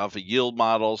of yield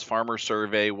models, farmer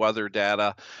survey, weather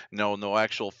data, no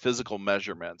actual physical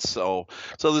measurements. So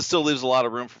this still leaves a lot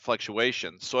of room for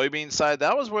fluctuation. Soybean side,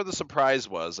 that was where the surprise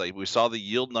was. We saw the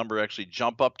yield number actually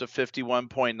jump up to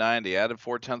 51.9. They added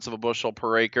 0.4 of a bushel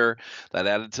per acre. That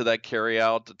added to that carry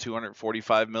out to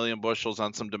 245 million bushels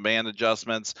on some demand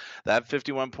adjustments. That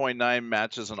 51.9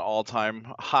 matches an all-time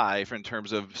high in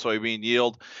terms of soybean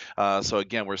yield. So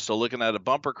again, we're still looking at a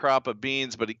bumper crop of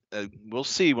beans, but we'll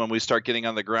see when we start getting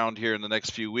on the ground here in the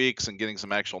next few weeks and getting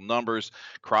some actual numbers,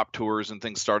 crop tours and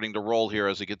things starting to roll here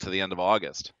as we get to the end of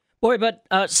August. Boy, but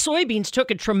soybeans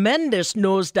took a tremendous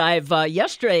nosedive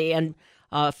yesterday and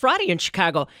Friday in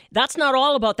Chicago. That's not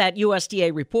all about that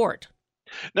USDA report.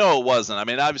 No, it wasn't. I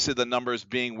mean, obviously the numbers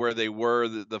being where they were,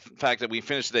 the fact that we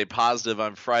finished today positive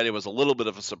on Friday was a little bit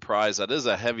of a surprise. That is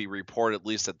a heavy report, at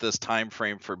least at this time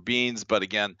frame for beans. But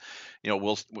again,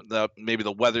 maybe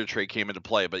the weather tray came into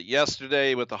play. But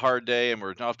yesterday with the hard day, and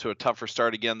we're off to a tougher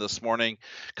start again this morning,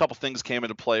 a couple things came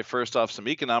into play. First off, some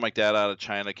economic data out of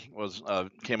China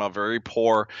came out very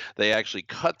poor. They actually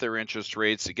cut their interest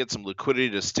rates to get some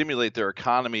liquidity to stimulate their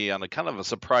economy on a kind of a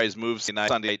surprise move.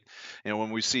 Sunday,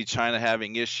 when we see China having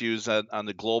issues on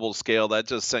the global scale, that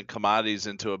just sent commodities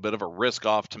into a bit of a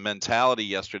risk-off to mentality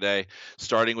yesterday,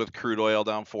 starting with crude oil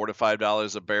down $4 to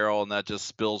 $5 a barrel, and that just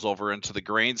spills over into the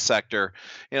grain sector.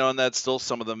 And that's still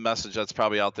some of the message that's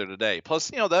probably out there today. Plus,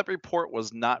 that report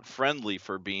was not friendly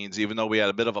for beans, even though we had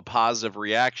a bit of a positive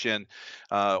reaction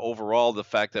overall, the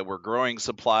fact that we're growing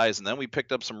supplies, and then we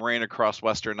picked up some rain across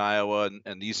western Iowa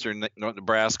and eastern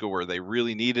Nebraska where they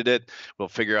really needed it. We'll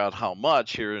figure out how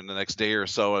much here in the next day or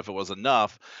so if it was enough,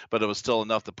 but it was still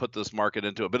enough to put this market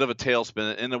into a bit of a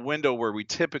tailspin in a window where we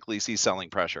typically see selling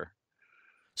pressure.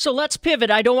 So let's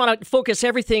pivot. I don't want to focus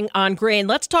everything on grain.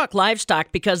 Let's talk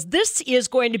livestock, because this is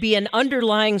going to be an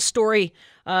underlying story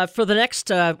for the next,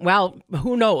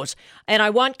 who knows? And I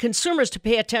want consumers to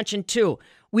pay attention too.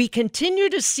 We continue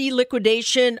to see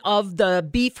liquidation of the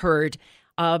beef herd.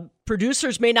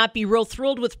 Producers may not be real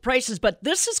thrilled with prices, but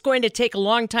this is going to take a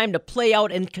long time to play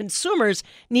out, and consumers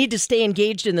need to stay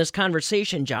engaged in this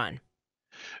conversation, John.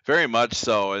 Very much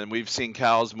so, and we've seen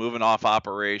cows moving off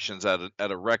operations at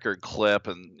a record clip,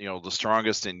 and the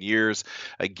strongest in years.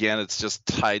 Again, it's just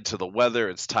tied to the weather,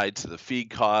 it's tied to the feed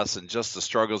costs, and just the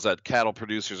struggles that cattle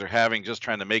producers are having, just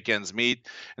trying to make ends meet.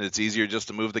 And it's easier just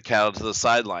to move the cattle to the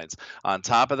sidelines. On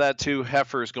top of that, too,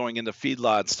 heifers going into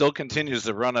feedlots still continues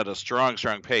to run at a strong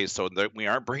pace, so that we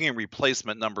aren't bringing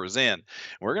replacement numbers in.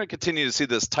 We're going to continue to see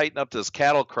this tighten up this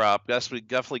cattle crop,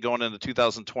 definitely going into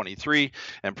 2023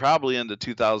 and probably into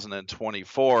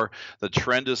 2024. The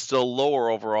trend is still lower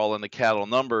overall in the cattle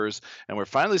numbers, and we're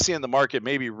finally seeing the market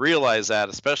maybe realize that,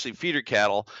 especially feeder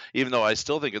cattle, even though I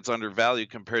still think it's undervalued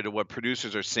compared to what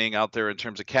producers are seeing out there in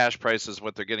terms of cash prices,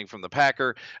 what they're getting from the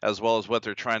packer, as well as what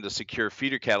they're trying to secure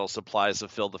feeder cattle supplies to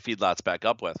fill the feedlots back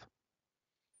up with.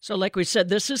 So like we said,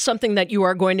 this is something that you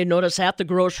are going to notice at the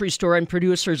grocery store, and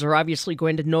producers are obviously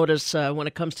going to notice when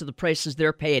it comes to the prices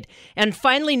they're paid. And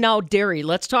finally now, dairy.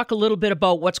 Let's talk a little bit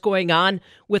about what's going on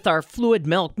with our fluid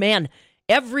milk. Man,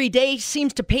 every day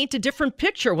seems to paint a different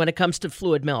picture when it comes to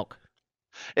fluid milk.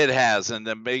 It has, and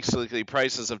then basically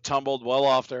prices have tumbled well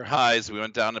off their highs. We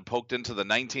went down and poked into the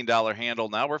 $19 handle.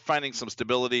 Now we're finding some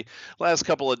stability. Last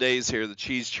couple of days here, the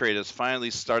cheese trade is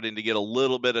finally starting to get a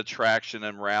little bit of traction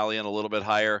and rallying a little bit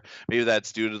higher. Maybe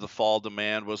that's due to the fall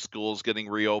demand with schools getting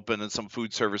reopened and some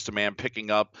food service demand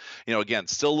picking up. Again,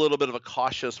 still a little bit of a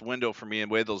cautious window for me in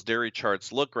the way those dairy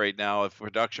charts look right now if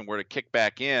production were to kick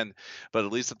back in. But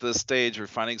at least at this stage, we're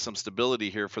finding some stability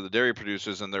here for the dairy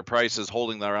producers, and their prices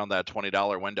holding around that $20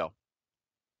 window.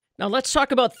 Now let's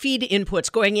talk about feed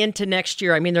inputs going into next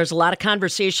year. I mean, there's a lot of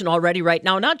conversation already right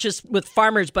now, not just with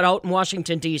farmers, but out in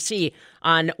Washington, D.C.,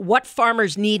 on what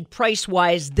farmers need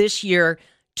price-wise this year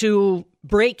to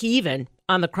break even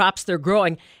on the crops they're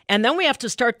growing. And then we have to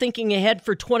start thinking ahead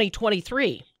for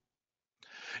 2023.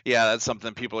 Yeah, that's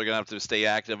something people are going to have to stay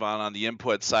active on the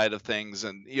input side of things.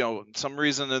 And, some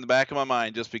reason in the back of my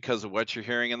mind, just because of what you're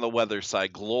hearing in the weather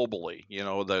side globally,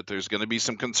 that there's going to be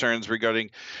some concerns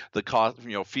regarding the cost,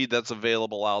 feed that's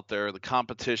available out there, the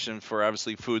competition for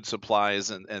obviously food supplies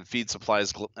and feed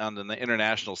supplies on the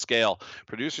international scale.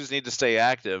 Producers need to stay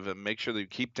active and make sure they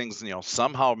keep things,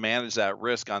 somehow manage that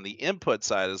risk on the input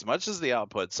side as much as the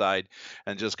output side,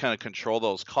 and just kind of control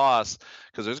those costs,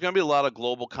 because there's going to be a lot of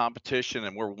global competition,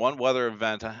 and we're one weather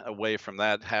event away from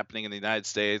that happening in the United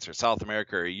States or South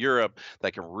America or Europe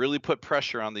that can really put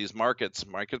pressure on these markets.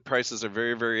 Market prices are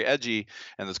very, very edgy,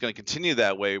 and it's going to continue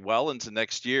that way well into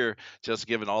next year, just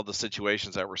given all the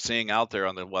situations that we're seeing out there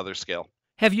on the weather scale.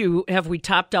 Have we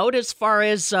topped out as far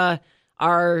as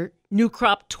our new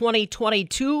crop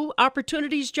 2022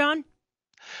 opportunities, John?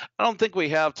 I don't think we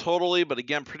have totally, but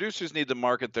again, producers need to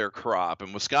market their crop,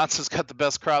 and Wisconsin's got the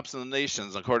best crops in the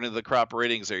nation, according to the crop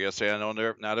ratings there yesterday. I know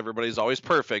not everybody's always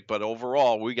perfect, but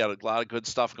overall, we got a lot of good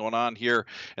stuff going on here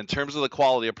in terms of the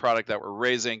quality of product that we're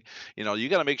raising. You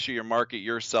got to make sure you market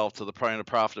yourself to the point of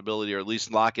profitability, or at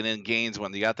least locking in gains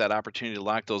when you got that opportunity to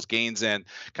lock those gains in.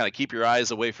 Kind of keep your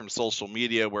eyes away from social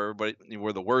media, where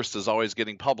the worst is always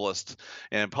getting published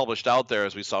out there,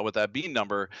 as we saw with that bean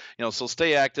number. So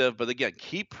stay active, but again,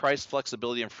 keep price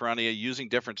flexibility in front of you, using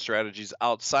different strategies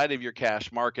outside of your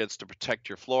cash markets to protect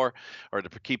your floor, or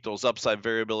to keep those upside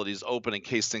variabilities open in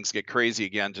case things get crazy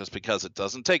again, just because it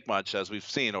doesn't take much, as we've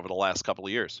seen over the last couple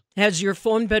of years. Has your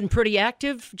phone been pretty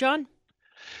active, John?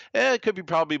 It could be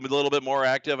probably a little bit more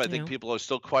active. I think people are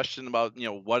still questioning about,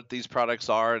 what these products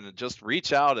are, and just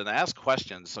reach out and ask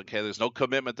questions. Okay, there's no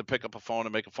commitment to pick up a phone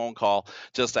and make a phone call,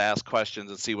 just to ask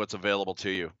questions and see what's available to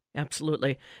you.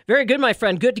 Absolutely. Very good, my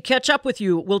friend. Good to catch up with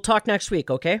you. We'll talk next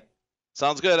week, okay?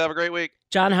 Sounds good. Have a great week.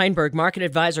 John Heinberg, Market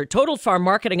Advisor, Total Farm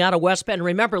Marketing out of West Bend.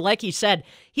 Remember, like he said,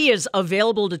 he is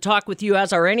available to talk with you,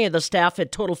 as are any of the staff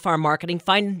at Total Farm Marketing.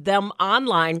 Find them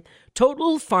online,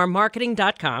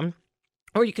 totalfarmmarketing.com.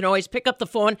 Or you can always pick up the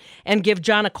phone and give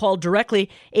John a call directly,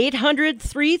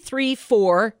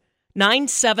 800-334-9779,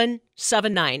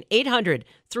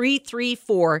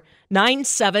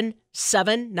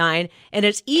 800-334-9779, and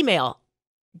his email,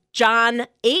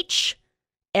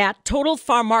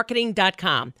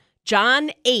 jonh@totalfarmmarketing.com,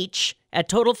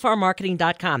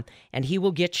 jonh@totalfarmmarketing.com, and he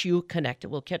will get you connected.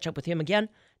 We'll catch up with him again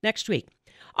next week.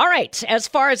 All right, as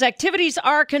far as activities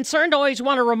are concerned, I always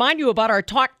want to remind you about our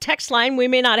Talk text line. We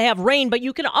may not have rain, but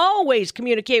you can always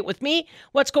communicate with me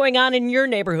what's going on in your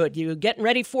neighborhood. You getting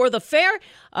ready for the fair?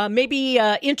 Maybe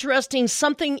interesting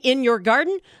something in your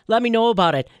garden? Let me know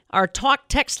about it. Our Talk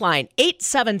text line,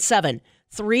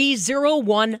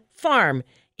 877-301-FARM,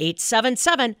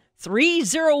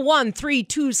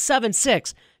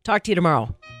 877-301-3276. Talk to you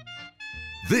tomorrow.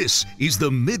 This is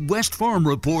the Midwest Farm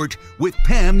Report with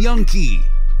Pam Youngkey.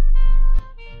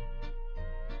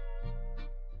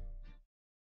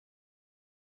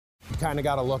 You kind of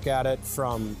got to look at it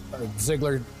from a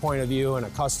Ziegler point of view and a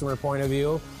customer point of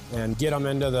view and get them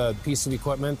into the piece of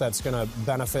equipment that's going to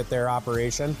benefit their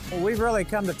operation. Well, we've really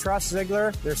come to trust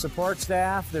Ziegler, their support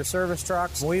staff, their service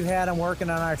trucks. We've had them working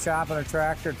on our shop on a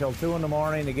tractor till 2 in the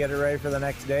morning to get it ready for the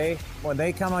next day. When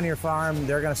they come on your farm,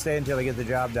 they're going to stay until they get the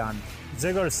job done.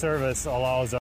 Ziegler service allows